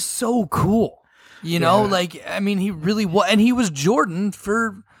 He was just so cool. Like, I mean, he really was. And he was Jordan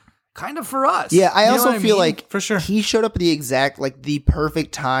for us. Yeah, I also feel like for sure he showed up at the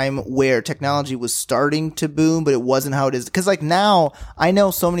perfect time where technology was starting to boom, but it wasn't how it is. Because like now, I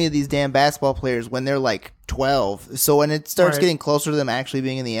know so many of these damn basketball players when they're like 12. So when it starts getting closer to them actually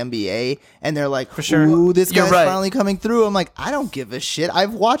being in the NBA, and they're like, for sure, ooh, this guy's finally coming through. I'm like, I don't give a shit.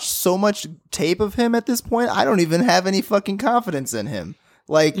 I've watched so much tape of him at this point. I don't even have any fucking confidence in him.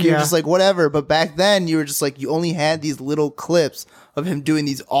 Like, you're just like, whatever. But back then, you were just like, you only had these little clips of him doing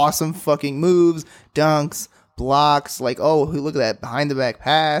these awesome fucking moves, dunks, blocks. Like, oh, look at that behind the back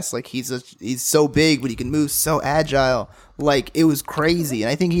pass. Like, he's so big, but he can move so agile. Like, it was crazy. And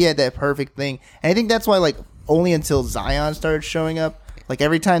I think he had that perfect thing. And I think that's why, like, only until Zion started showing up, like,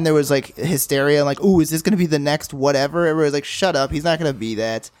 every time there was, like, hysteria, like, ooh, is this going to be the next whatever? Everybody was like, shut up. He's not going to be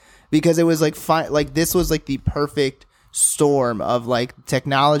that. Because it was, like, like, this was, like, the perfect storm of like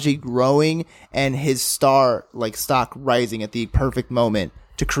technology growing and his stock rising at the perfect moment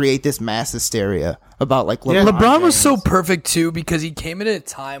to create this mass hysteria about like LeBron was so perfect too because he came at a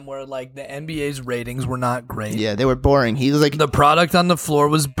time where like the NBA's ratings were not great. Yeah, they were boring. He was like the product on the floor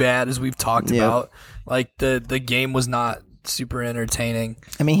was bad, as we've talked about. Like the game was not super entertaining.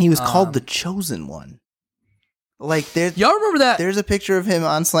 I mean, he was called the chosen one. Like y'all remember that? There's a picture of him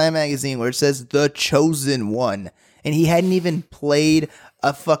on Slam Magazine where it says the chosen one. And he hadn't even played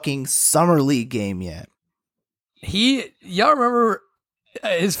a fucking summer league game yet. Y'all remember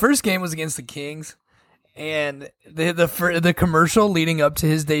his first game was against the Kings, and the commercial leading up to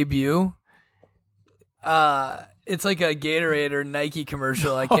his debut, it's like a Gatorade or Nike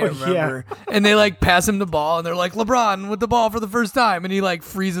commercial. I can't remember. Yeah. And they like pass him the ball, and they're like, LeBron with the ball for the first time, and he like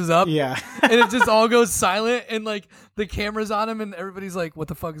freezes up. Yeah, and it just all goes silent, and like the camera's on him, and everybody's like, "What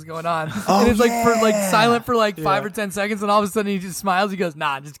the fuck is going on?" And it's like for like silent for like 5 or 10 seconds, and all of a sudden he just smiles. He goes,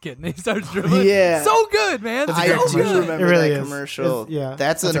 "Nah, just kidding." And he starts dribbling. Yeah, so good, man. I do remember that commercial.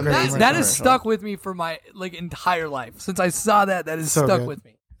 That's an amazing. That has stuck with me for my like entire life since I saw that. That is so stuck good. with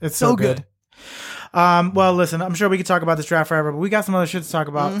me. It's so good. Well, listen, I'm sure we could talk about this draft forever, but we got some other shit to talk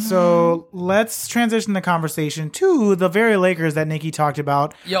about. Mm-hmm. So let's transition the conversation to the very Lakers that Nikki talked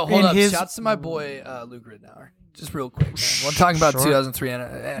about. Yo, hold up. Shouts to my boy, Luke Ridnour. Just real quick, man. We're talking about 2003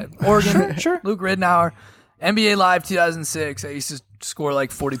 and Oregon. Sure. Luke Ridnour, NBA Live 2006. I used to score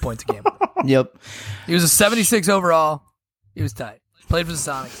like 40 points a game. Yep. He was a 76 overall. He was tight. Played for the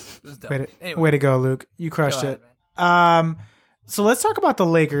Sonics. It was dope. Way to go, Luke. You crushed it. So let's talk about the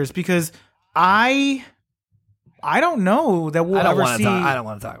Lakers because I don't know that we'll ever see. I don't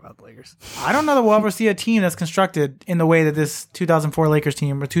want to talk about the Lakers. I don't know that we'll ever see a team that's constructed in the way that this 2004 Lakers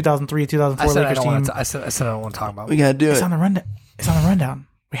team or 2003, 2004 Lakers team. I said I don't want to talk about it. We gotta do it. It's on the rundown. It's on the rundown.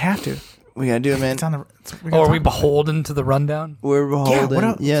 We have to. We gotta do it, man. It's on the. Are we beholden to the rundown? We're beholden.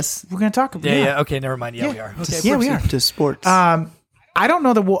 Yeah, yes. We're gonna talk. Yeah. Okay, never mind. Yeah, we are. Okay, we are to sports. I don't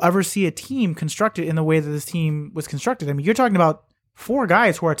know that we'll ever see a team constructed in the way that this team was constructed. I mean, you're talking about 4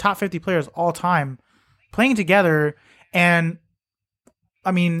 guys who are top 50 players all time playing together. And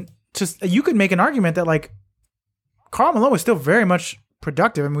I mean, just you could make an argument that like Karl Malone was still very much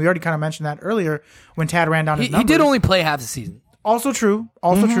productive. I mean, we already kind of mentioned that earlier when Tad ran down his numbers. He did only play half the season. Also true.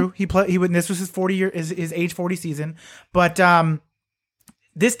 True. This was his 40 his age 40 season. But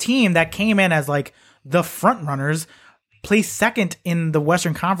this team that came in as like the front runners placed second in the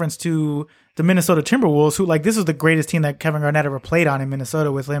Western Conference to the Minnesota Timberwolves, who like this was the greatest team that Kevin Garnett ever played on in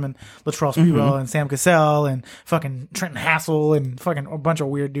Minnesota with him and Latrell Sprewell and Sam Cassell and fucking Trenton Hassel and fucking a bunch of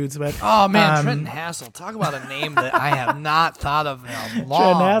weird dudes. But oh man, Trenton Hassel, talk about a name that I have not thought of in a long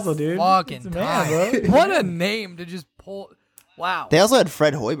Trenton Hassel, dude. Fucking time. Man, bro. What a name to just pull. Wow. They also had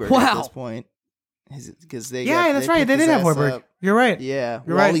Fred Hoiberg at this point. Because that's right. They did have Hoiberg. Up. You're right. Yeah.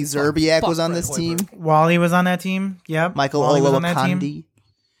 You're Wally right. Zerbiak was on this team. Wally was on that team. Yep. Michael Olowokandi.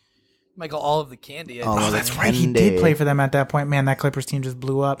 Michael All of the Candy. That's right. He did play for them at that point. Man, that Clippers team just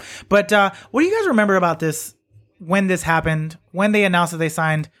blew up. But what do you guys remember about this when this happened, when they announced that they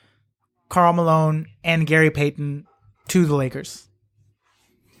signed Karl Malone and Gary Payton to the Lakers?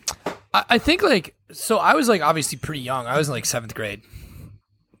 I think like, so I was like obviously pretty young. I was in like 7th grade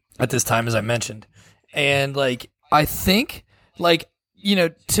at this time, as I mentioned. And like, I think like, you know,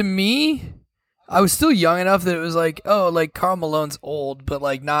 to me, I was still young enough that it was like, oh, like Karl Malone's old, but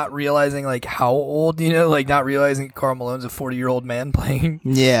like not realizing like how old, you know, like not realizing Karl Malone's a 40-year-old man playing,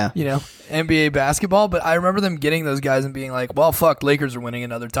 you know, NBA basketball. But I remember them getting those guys and being like, well, fuck, Lakers are winning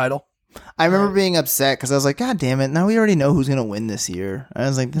another title. I remember being upset because I was like, God damn it, now we already know who's going to win this year. I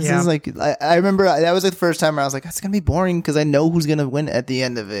was like, this is like, I remember that was the first time where I was like, that's going to be boring because I know who's going to win at the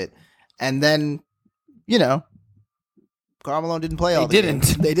end of it. And then, you know, Karl Malone didn't play all the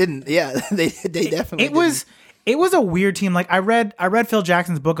games. They didn't. Yeah, they definitely didn't. It was a weird team. Like I read Phil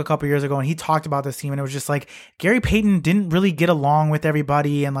Jackson's book a couple years ago, and he talked about this team, and it was just like Gary Payton didn't really get along with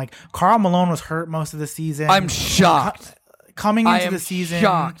everybody, and like Karl Malone was hurt most of the season. I'm shocked. Coming into the season,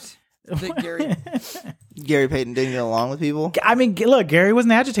 shocked that Gary Payton didn't get along with people. I mean, look, Gary was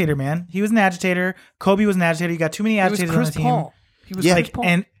an agitator, man. He was an agitator. Kobe was an agitator. You got too many agitators on the team. He was Chris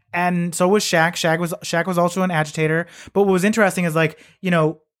Paul. And so was Shaq. Shaq was also an agitator. But what was interesting is like, you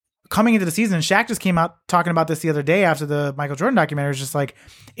know, coming into the season, Shaq just came out talking about this the other day after the Michael Jordan documentary. It was just like,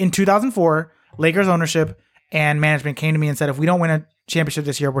 in 2004, Lakers ownership and management came to me and said, if we don't win a championship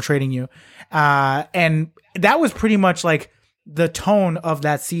this year, we're trading you. And that was pretty much like the tone of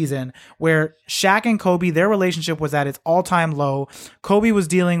that season, where Shaq and Kobe, their relationship was at its all-time low. Kobe was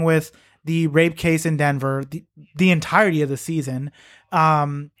dealing with the rape case in Denver the entirety of the season.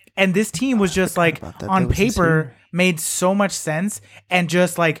 And this team was just like on paper made so much sense and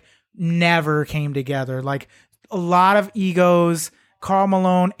just like never came together. Like a lot of egos, Karl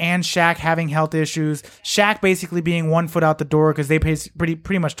Malone and Shaq having health issues. Shaq basically being 1 foot out the door because they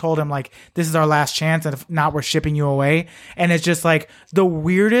pretty much told him like, this is our last chance, and if not, we're shipping you away. And it's just like the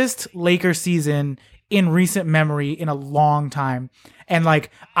weirdest Lakers season in recent memory in a long time. And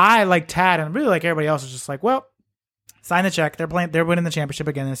like I, like Tad and really like everybody else, was just like, well, sign the check. They're winning the championship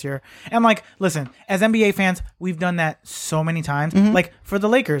again this year. And like, listen, as NBA fans, we've done that so many times. Like for the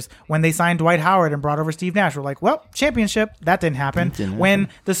Lakers, when they signed Dwight Howard and brought over Steve Nash, we're like, well, championship. That didn't happen. When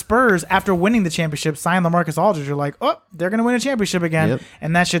the Spurs, after winning the championship, signed LaMarcus Aldridge, you're like, oh, they're going to win a championship again.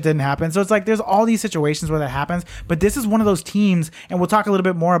 And that shit didn't happen. So it's like, there's all these situations where that happens. But this is one of those teams, and we'll talk a little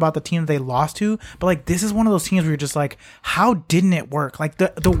bit more about the team that they lost to, but like, this is one of those teams where you're just like, how didn't it work? Like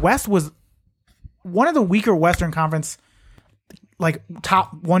the West was one of the weaker Western Conference, like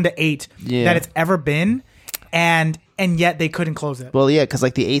top 1 to 8 that it's ever been, and yet they couldn't close it. Well, yeah, because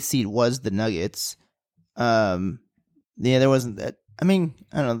like the 8th seed was the Nuggets. There wasn't that. I mean,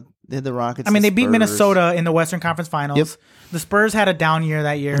 I don't know. They had the Rockets. I mean, they beat Minnesota in the Western Conference Finals. The Spurs had a down year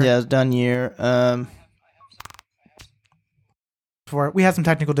that year. Yeah, it was a down year. We had some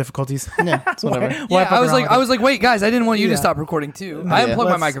technical difficulties. Yeah, it's whatever. I was like, wait, guys, I didn't want you to stop recording too. I unplugged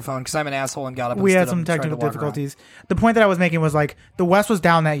my microphone because I'm an asshole and got up. And we had some technical difficulties. The point that I was making was like the West was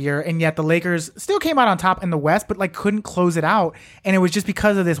down that year, and yet the Lakers still came out on top in the West, but like couldn't close it out, and it was just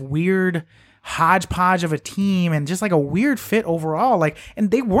because of this weird hodgepodge of a team and just like a weird fit overall. Like,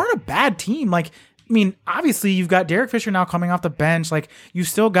 and they weren't a bad team. Like, I mean, obviously, you've got Derek Fisher now coming off the bench. Like, you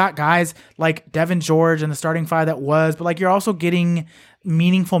still got guys like Devin George and the starting five that was, but like, you're also getting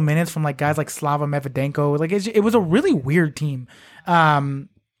meaningful minutes from like guys like Slava Medvedenko. Like, it was a really weird team. And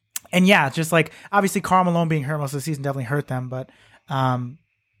yeah, just like, obviously, Karl Malone being hurt most of the season definitely hurt them. But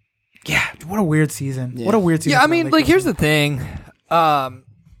yeah, what a weird season. Yeah. What a weird season. Yeah, I mean, like, here's the thing.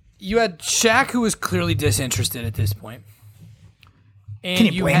 You had Shaq, who was clearly disinterested at this point. And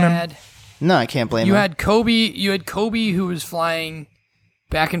Can you blame him? No, I can't blame him. You had Kobe, who was flying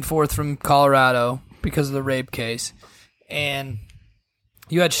back and forth from Colorado because of the rape case, and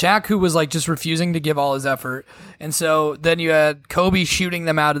you had Shaq, who was like just refusing to give all his effort, and so then you had Kobe shooting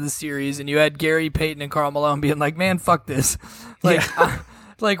them out of the series, and you had Gary Payton and Karl Malone being like, "Man, fuck this, like,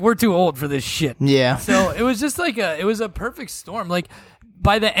 like we're too old for this shit." Yeah. So it was just like it was a perfect storm, like.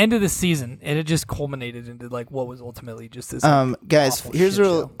 By the end of the season, it had just culminated into like what was ultimately just this. Guys, here's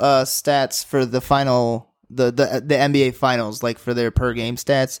real stats for the final, the NBA Finals, like for their per game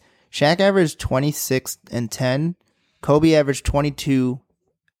stats. Shaq averaged 26 and 10. Kobe averaged 22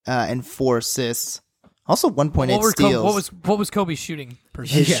 and 4 assists. Also 1.8 steals. What was Kobe's shooting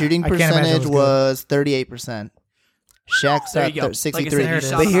percentage? His shooting percentage was 38%. Shaq's at 63.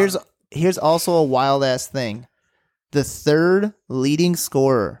 Like but here's also a wild ass thing. The third leading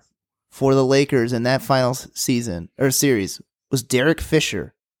scorer for the Lakers in that final season or series was Derek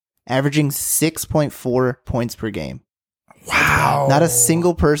Fisher, averaging 6.4 points per game. Wow. Not a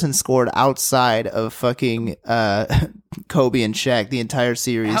single person scored outside of fucking Kobe and Shaq the entire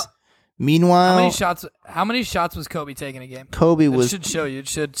series. Meanwhile, how many shots was Kobe taking a game? Kobe It was should show you. It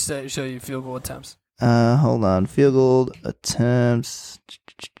should show you field goal attempts. Hold on. Field goal attempts.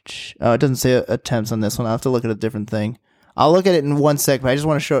 Oh, it doesn't say attempts on this one. I'll have to look at a different thing. I'll look at it in 1 sec, but I just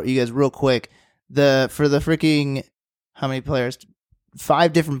want to show you guys real quick. For the freaking, how many players?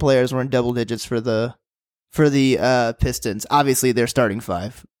 5 different players were in double digits for the Pistons. Obviously, they're starting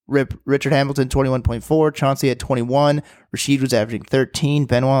 5. Richard Hamilton, 21.4. Chauncey had 21. Rasheed was averaging 13.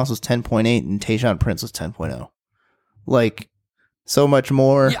 Ben Wallace was 10.8. And Tayshaun Prince was 10.0. Like, so much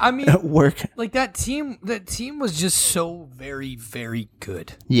more work. Like that team was just so very, very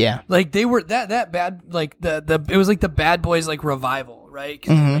good. Yeah. Like they were that bad. Like it was like the Bad Boys like revival, right?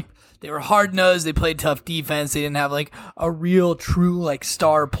 'Cause like, they were hard nosed. They played tough defense. They didn't have like a real true like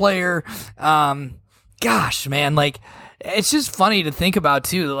star player. Gosh, man, like it's just funny to think about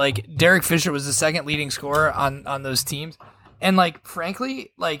too. Like Derek Fisher was the second leading scorer on those teams. And, like,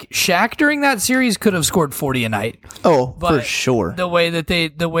 frankly, like, Shaq during that series could have scored 40 a night. Oh, but for sure. The way that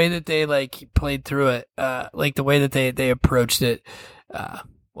they, like, played through it, like, the way that they approached it,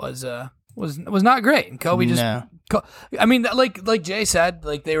 was not great. And Kobe I mean, like Jay said,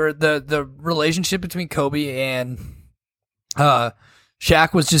 like, they were, the relationship between Kobe and,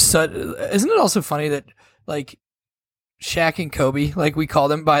 Shaq was just such, isn't it also funny that, like, Shaq and Kobe, like, we call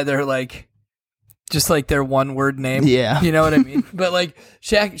them by their, like, just like their one word name. Yeah. You know what I mean? But like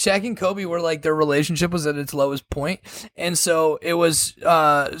Shaq and Kobe were like their relationship was at its lowest point. And so it was,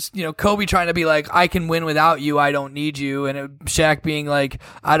 Kobe trying to be like, I can win without you. I don't need you. And Shaq being like,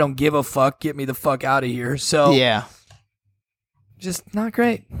 I don't give a fuck. Get me the fuck out of here. So yeah, just not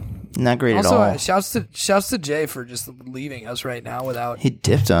great. Not great also, at all. Shouts to Jay for just leaving us right now without he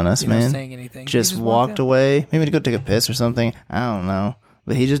dipped on us, man. Saying anything. Just walked away. Maybe to go take a piss or something. I don't know.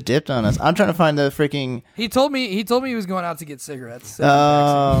 But he just dipped on us. I'm trying to find the freaking... He told me he was going out to get cigarettes.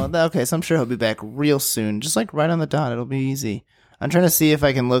 Oh, okay. So I'm sure he'll be back real soon. Just like right on the dot. It'll be easy. I'm trying to see if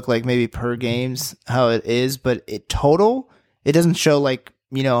I can look like maybe per games how it is, but it doesn't show like,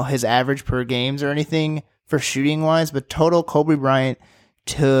 his average per games or anything for shooting wise, but total Kobe Bryant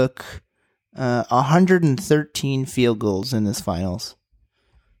took 113 field goals in this finals.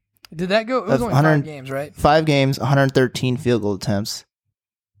 Did that go? It was only 5 games, right? 5 games, 113 field goal attempts.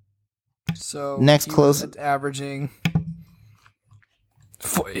 So next closest averaging.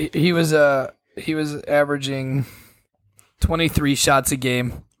 He was averaging 23 shots a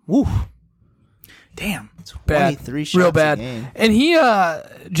game. Woo. Damn. Bad. 23 shots Real bad. a game. And he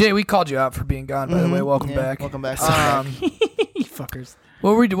Jay, we called you out for being gone, by the way. Welcome back. Welcome back. You fuckers.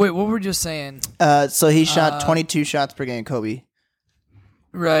 What were we just saying? So he shot 22 shots per game, Kobe.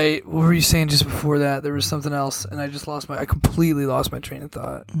 Right. What were you saying just before that? There was something else, and I completely lost my train of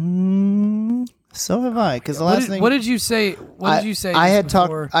thought. So have I. Because the last thing. What did you say? I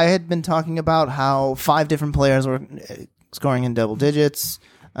had been talking about how 5 different players were scoring in double digits,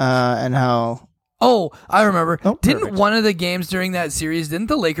 and how. Oh, I remember. Didn't perfect. one of the games during that series? Didn't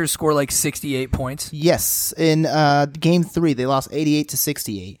the Lakers score like 68 points? Yes, in Game 3 they lost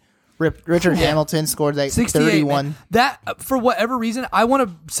 88-68. Richard Hamilton scored that 31. Man. That, for whatever reason, I want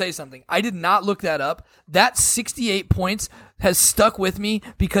to say something. I did not look that up. That 68 points has stuck with me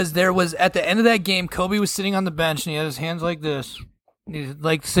because there was, at the end of that game, Kobe was sitting on the bench and he had his hands like this. He's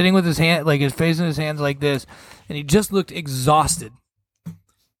like sitting with his hand, like his face in his hands like this, and he just looked exhausted.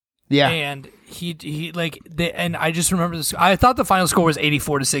 Yeah, and and I just remember this. I thought the final score was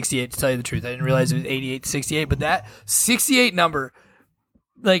 84-68. To tell you the truth, I didn't realize it was 88-68. But that 68 number,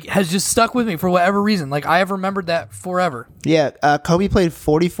 has just stuck with me for whatever reason. I have remembered that forever. Yeah, Kobe played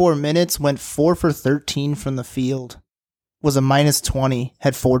 44 minutes, went 4 for 13 from the field, was a -20,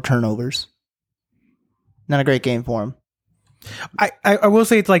 had 4 turnovers. Not a great game for him. I will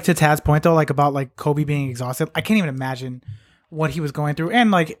say, it's to Tad's point though, about Kobe being exhausted. I can't even imagine what he was going through,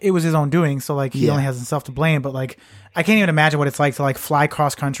 and it was his own doing, so he only has himself to blame. But I can't even imagine what it's like to fly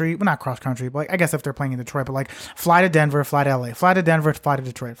cross country. Well, not cross country, but I guess if they're playing in Detroit, but fly to Denver, fly to LA, fly to Denver, fly to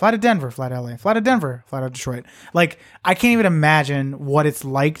Detroit, fly to Denver, fly to LA, fly to Denver, fly to Detroit. I can't even imagine what it's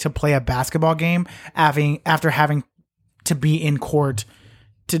like to play a basketball game after having to be in court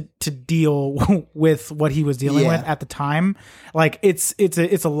to deal with what he was dealing with at the time. It's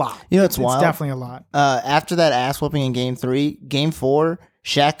a lot. It's wild. It's definitely a lot. After that ass whooping in Game 3, Game 4,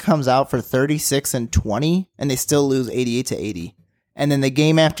 Shaq comes out for 36 and 20, and they still lose 88-80. And then the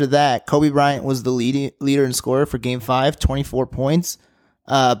game after that, Kobe Bryant was the leader in scorer for Game 5, 24 points.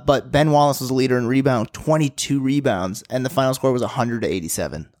 But Ben Wallace was the leader in rebound, 22 rebounds, and the final score was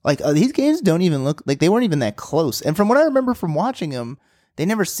 100-87. These games don't even look like they weren't even that close. And from what I remember from watching them, they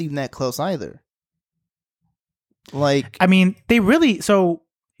never seemed that close either. They really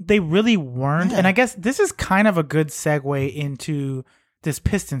weren't. Yeah. And I guess this is kind of a good segue into this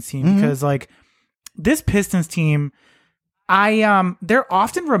Pistons team, because this Pistons team, they're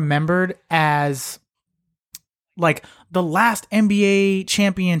often remembered as the last NBA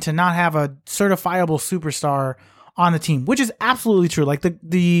champion to not have a certifiable superstar on the team, which is absolutely true.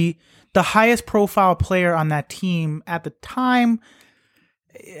 The highest profile player on that team at the time,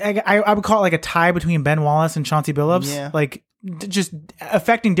 I would call it a tie between Ben Wallace and Chauncey Billups. Yeah. Just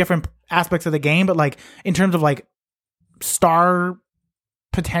affecting different aspects of the game, but in terms of star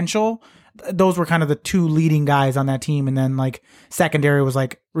potential, those were kind of the 2 leading guys on that team, and then secondary was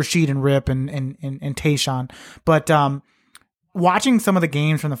Rasheed and Rip and Tayshaun. But watching some of the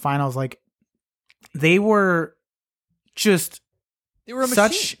games from the finals, they were such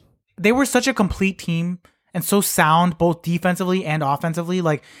a complete team. And so sound, both defensively and offensively.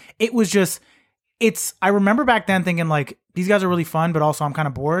 It was just, I remember back then thinking these guys are really fun, but also I'm kind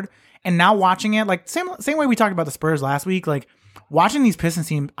of bored. And now watching it, same way we talked about the Spurs last week, watching these Pistons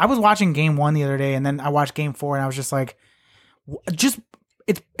teams, I was watching Game 1 the other day, and then I watched Game 4, and I was just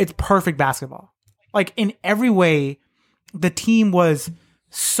it's perfect basketball. In every way, the team was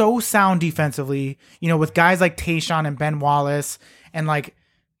so sound defensively, with guys like Tayshaun and Ben Wallace, and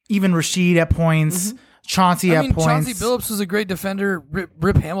even Rasheed at points. Mm-hmm. Chauncey at points. Chauncey Billups was a great defender.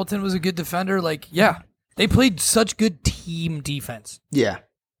 Rip Hamilton was a good defender. They played such good team defense. Yeah.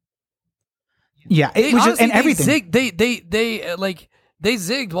 Yeah, it was just, and everything. They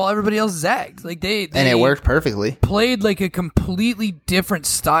zigged while everybody else zagged. And it worked perfectly. Played a completely different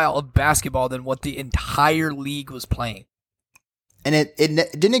style of basketball than what the entire league was playing. And it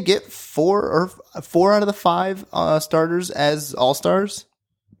didn't it get 4 out of the 5 starters as all-stars?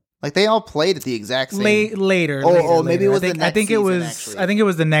 They all played at the exact same later. Maybe it was the next season. I think it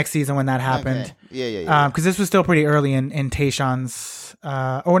was the next season when that happened. Okay. Yeah. Because this was still pretty early in Tayshaun's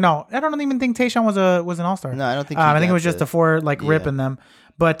Or no, I don't even think Tayshaun was an all-star. No, I don't think. I think it was just a 4 ripping them.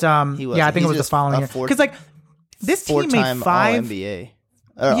 But yeah, I think it was the following year because like this team made 5 All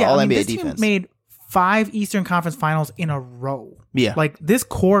NBA. This team made 5 Eastern Conference Finals in a row. Yeah, like this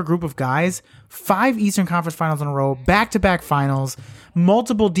core group of guys, 5 Eastern Conference Finals in a row, back-to-back finals,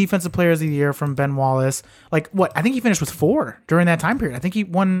 multiple Defensive Players of the Year from Ben Wallace. Like what? I think he finished with 4 during that time period. I think he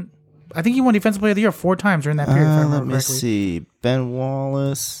won Defensive Player of the Year 4 times during that period. If I remember let me see. Ben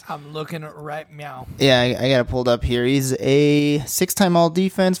Wallace. I'm looking right meow. Yeah, I got it pulled up here. He's a 6-time All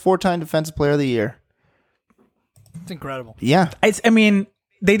Defense, 4-time Defensive Player of the Year. It's incredible. Yeah, I mean,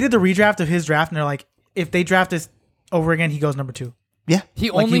 they did the redraft of his draft, and they're like, if they draft this over again, he goes number 2. yeah. He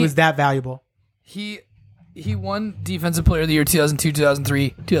was that valuable. He won Defensive Player of the Year 2002,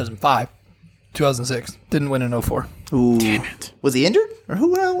 2003, 2005, 2006. Didn't win in 04. Ooh. Damn it. Was he injured? Or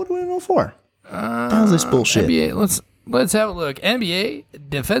who would win in 04? That was this bullshit. NBA, let's have a look. NBA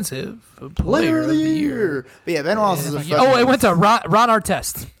Defensive Player of the Year. But yeah, Ben Wallace is a fucking... Oh, it went to Ron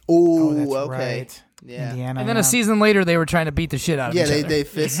Artest. Oh, that's okay. right. Yeah. Indiana, And then a season later, they were trying to beat the shit out of each other. They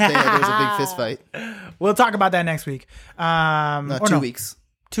fist. There was a big fist fight. We'll talk about that next week. No, 2 weeks.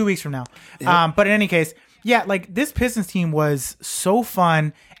 2 weeks from now. But in any case, yeah, like this Pistons team was so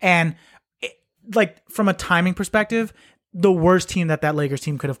fun, and like from a timing perspective, the worst team that Lakers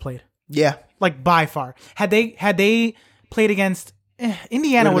team could have played. Yeah. Like by far. Had they played against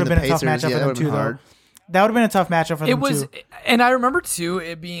Indiana, would have been a tough matchup for them too, though. That would have been a tough matchup for them too. And I remember too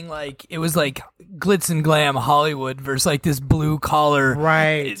it being like it was like glitz and glam Hollywood versus like this blue collar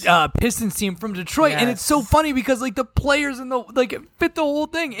Pistons team from Detroit, and it's so funny because like the players and it fit the whole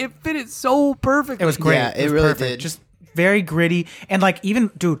thing. It fit it so perfectly. It was great. Yeah, it really perfect. did. Just very gritty, and like even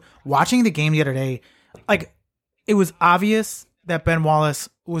dude, watching the game the other day, like it was obvious that Ben Wallace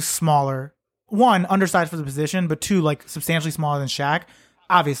was smaller. 1, undersized for the position, but 2, like substantially smaller than Shaq.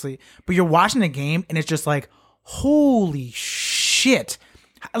 Obviously, but you're watching the game and it's just like, holy shit.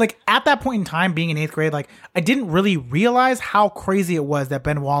 Like at that point in time, being in 8th grade, like I didn't really realize how crazy it was that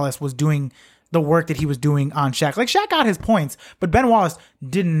Ben Wallace was doing the work that he was doing on Shaq. Like Shaq got his points, but Ben Wallace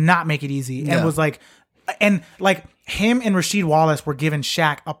did not make it easy and was like, and like him and Rasheed Wallace were giving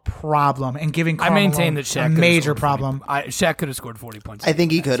Shaq a problem and giving Karl I maintain Malone that Shaq a major problem. Shaq could have scored 40 points. I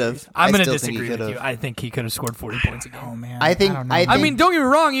think he could have. I'm going to disagree with you. I think he could have scored 40 points a game. Oh man, I think. don't know. I mean, don't get me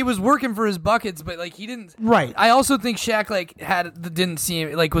wrong. He was working for his buckets, but like he didn't. Right. I also think Shaq didn't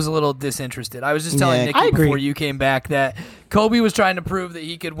seem like was a little disinterested. I was just telling I Nikki agree. before you came back that Kobe was trying to prove that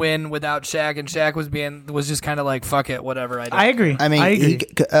he could win without Shaq, and Shaq was just kind of like fuck it, whatever. I agree. I mean, I agree.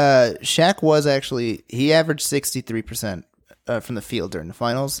 Shaq was actually he averaged 63% from the field during the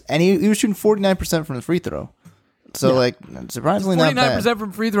finals, and he was shooting 49% from the free throw. So like surprisingly not bad. 49%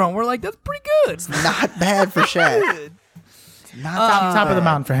 from free throw, and we're like that's pretty good. Not bad for Shaq. top of the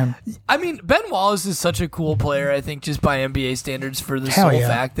mountain for him. I mean, Ben Wallace is such a cool player, I think, just by NBA standards for the Hell sole yeah.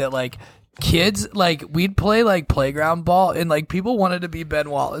 fact that, like, kids, like, we'd play, like, playground ball, and, like, people wanted to be Ben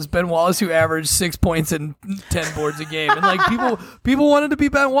Wallace. Ben Wallace, who averaged 6 points and 10 boards a game. And, like, people wanted to be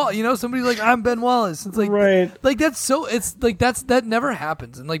Ben Wallace. You know, somebody's like, I'm Ben Wallace. It's like, Right. like, that's so, it's, like, that never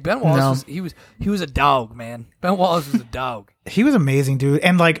happens. And, like, Ben Wallace, he was a dog, man. Ben Wallace was a dog. He was amazing, dude.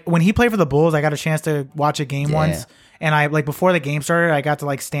 And like when he played for the Bulls, I got a chance to watch a game once. And I like before the game started, I got to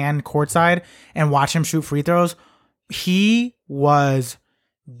like stand courtside and watch him shoot free throws. He was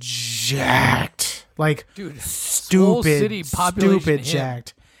jacked. Like Dude, whole city population stupid him.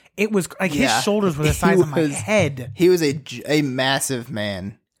 jacked. It was like his shoulders were the size of my head. He was a massive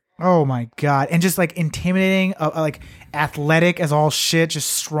man. Oh my God. And just like intimidating, like athletic as all shit, just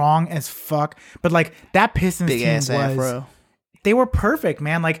strong as fuck. But like that Pistons Big team ass afro. they were perfect,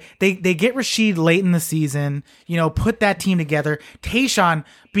 man. Like they get Rasheed late in the season, you know, put that team together. Tayshaun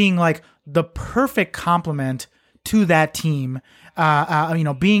being like the perfect complement to that team, you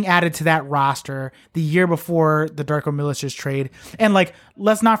know, being added to that roster the year before the Darko Milicic trade. And like,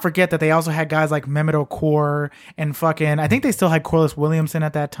 let's not forget that they also had guys like Mehmet Okur and fucking, I think they still had Corliss Williamson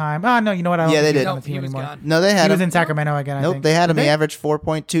at that time. Oh no, you know what? I don't Yeah, think they he's did. on the team He was anymore. gone. No, they had He was him. in Sacramento again, I Nope, think. they had him. Did He they? averaged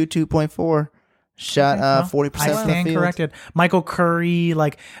 4.2, 2.4. Shot 40% I from the stand field. corrected. Michael Curry,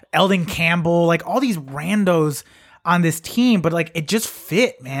 like Eldon Campbell, like all these randos on this team, but like it just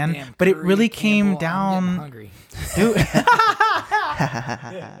fit, man. Damn, but it Curry, really came Campbell, I'm getting down. hungry. Dude.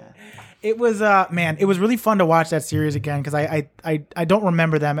 It was man, it was really fun to watch that series again because I don't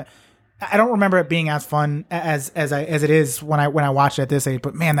remember them. I don't remember it being as fun as it is when I watched it at this age.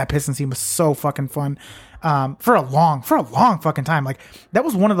 But man, that Pistons team was so fucking fun for a long fucking time. Like that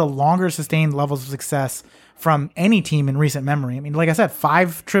was one of the longer sustained levels of success from any team in recent memory. I mean, like I said,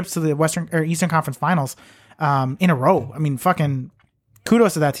 5 trips to the Western or Eastern Conference Finals in a row. I mean, fucking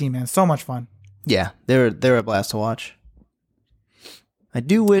kudos to that team, man. So much fun. Yeah, they're a blast to watch. I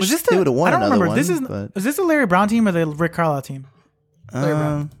do wish they would have won I don't another remember. one. Is this the Larry Brown team or the Rick Carlisle team? Larry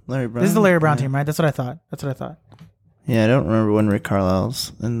Brown. This is the Larry Brown team, right? That's what I thought. Yeah, I don't remember when Rick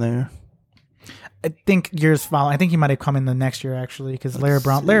Carlisle's in there. I think years following. I think he might have come in the next year actually, because Larry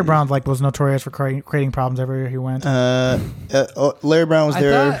Brown like was notorious for creating problems every year he went. Larry Brown was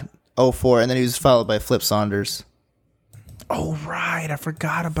there 04, and then he was followed by Flip Saunders. Oh right, I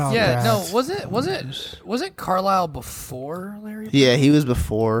forgot about that. Yeah, no, wasn't Carlisle before Larry? Yeah, he was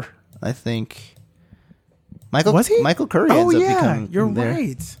before. I think. Was he? Michael Curry Oh ends up yeah, becoming you're there.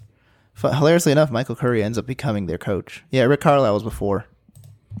 right. Hilariously enough, Michael Curry ends up becoming their coach. Yeah, Rick Carlisle was before.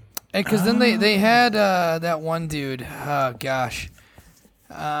 Because then they had that one dude. Oh gosh.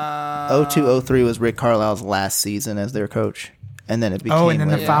 02-03 was Rick Carlisle's last season as their coach, and then it became. And then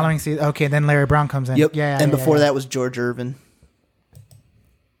the following season. Okay, then Larry Brown comes in. Yep. Yeah. And before that was George Irvin.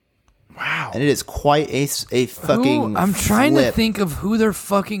 Wow. And it is quite a fucking. I'm trying to flip. think of who their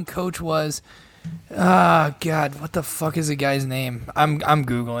fucking coach was. God, what the fuck is the guy's name? I'm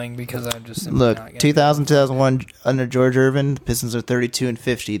googling because I'm just simply Look, not getting 2000-2001 under George Irvin, the Pistons are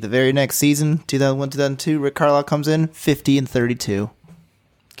 32-50. The very next season, 2001-2002, Rick Carlisle comes in 50-32.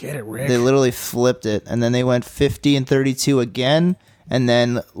 Get it, Rick. They literally flipped it, and then they went 50-32 again, and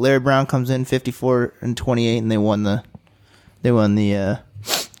then Larry Brown comes in 54-28, and they won the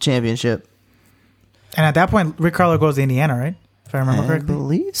championship. And at that point, Rick Carlisle goes to Indiana, right? If I remember I correctly.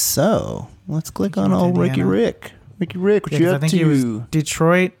 believe so. Let's click on went to old Ricky Indiana. Rick. Ricky Rick, what Yeah, you 'cause up I think to? he was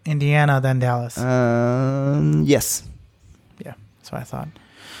Detroit, Indiana, then Dallas. Yes. Yeah, that's what I thought.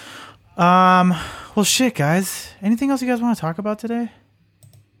 Well, shit, guys. Anything else you guys want to talk about today?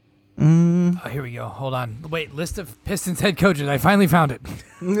 Oh, here we go. Hold on. Wait, list of Pistons head coaches. I finally found it.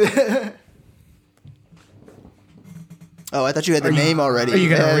 Oh, I thought you had the name already. Are you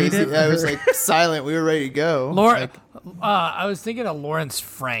gonna read it? I was like silent. We were ready to go. I was thinking of Lawrence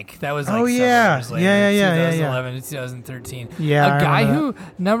Frank. That was like Oh, yeah. years later, Yeah. 2011 to 2013. Yeah, I a guy remember who,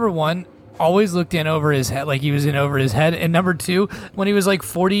 number one, always looked in over his head, like he was in over his head. And number two, when he was like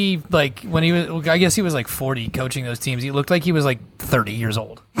 40, I guess he was like 40 coaching those teams. He looked like he was like 30 years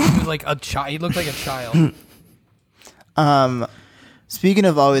old. He was like a child. He looked like a child. Speaking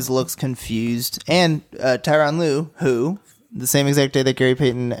of always looks confused, and Tyronn Lue, who the same exact day that Gary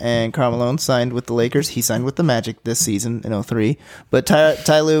Payton and Karl Malone signed with the Lakers, he signed with the Magic this season in 03. But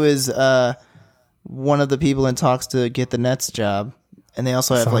Ty Lue is one of the people in talks to get the Nets job. And they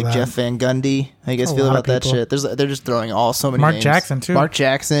also have Saw like that. Jeff Van Gundy. How you guys A feel lot about of that people. shit? They're just throwing so many Mark names. Jackson, too. Mark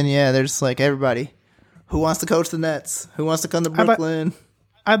Jackson, yeah. They're just like everybody. Who wants to coach the Nets? Who wants to come to Brooklyn?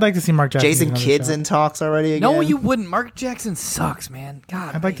 I'd like to see Mark Jackson. Jason get another Kidd's shot. in talks already again. No, you wouldn't. Mark Jackson sucks, man.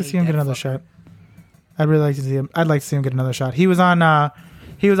 God, I'd like to I see him hate get that another fucker. shot. I'd really like to see him. I'd like to see him get another shot. He was on Up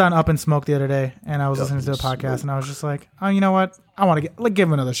in Smoke the other day, and I was listening to the podcast, and I was just like, oh, you know what? I want to give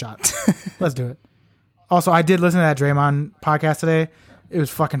him another shot. Let's do it. Also, I did listen to that Draymond podcast today. It was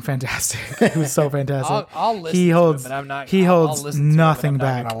fucking fantastic. It was so fantastic. I'll listen He holds. to it, but I'm not. He I'll holds listen to it, but nothing I'm not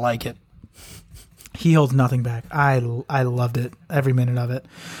back. gonna like it. He holds nothing back. I loved it. Every minute of it.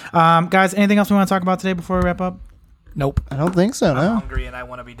 Guys, anything else we want to talk about today before we wrap up? Nope. I don't think so, I'm no. hungry and I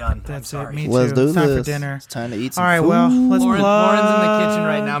want to be done. That's I'm it. sorry. Me Let's too. do It's time this. for dinner. It's time to eat some All right, food. well, let's Lauren's plug. in the kitchen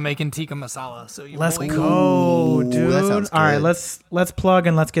right now making tikka masala. So you Let's boys- go, Ooh, dude. that sounds All right, good. let's plug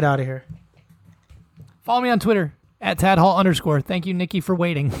and let's get out of here. Follow me on Twitter at @TadHall_. Thank you, Nikki, for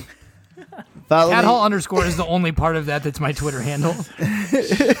waiting. Follow me. @Hall_ is the only part of that's my Twitter handle.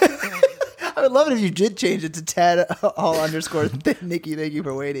 I would love it if you did change it to Tad Hall_. Nikki, thank you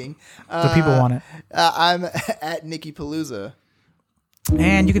for waiting. The people want it. I'm at Nikki Palooza.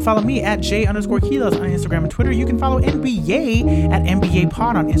 And you can follow me at J_Helos on Instagram and Twitter. You can follow NBA at NBA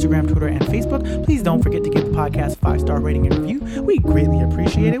Pod on Instagram, Twitter, and Facebook. Please don't forget to give the podcast a 5-star rating and review. We greatly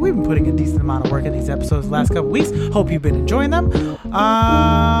appreciate it. We've been putting a decent amount of work in these episodes the last couple weeks. Hope you've been enjoying them.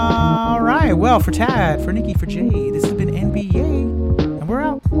 All right. Well, for Tad, for Nikki, for Jay, this has been NBA.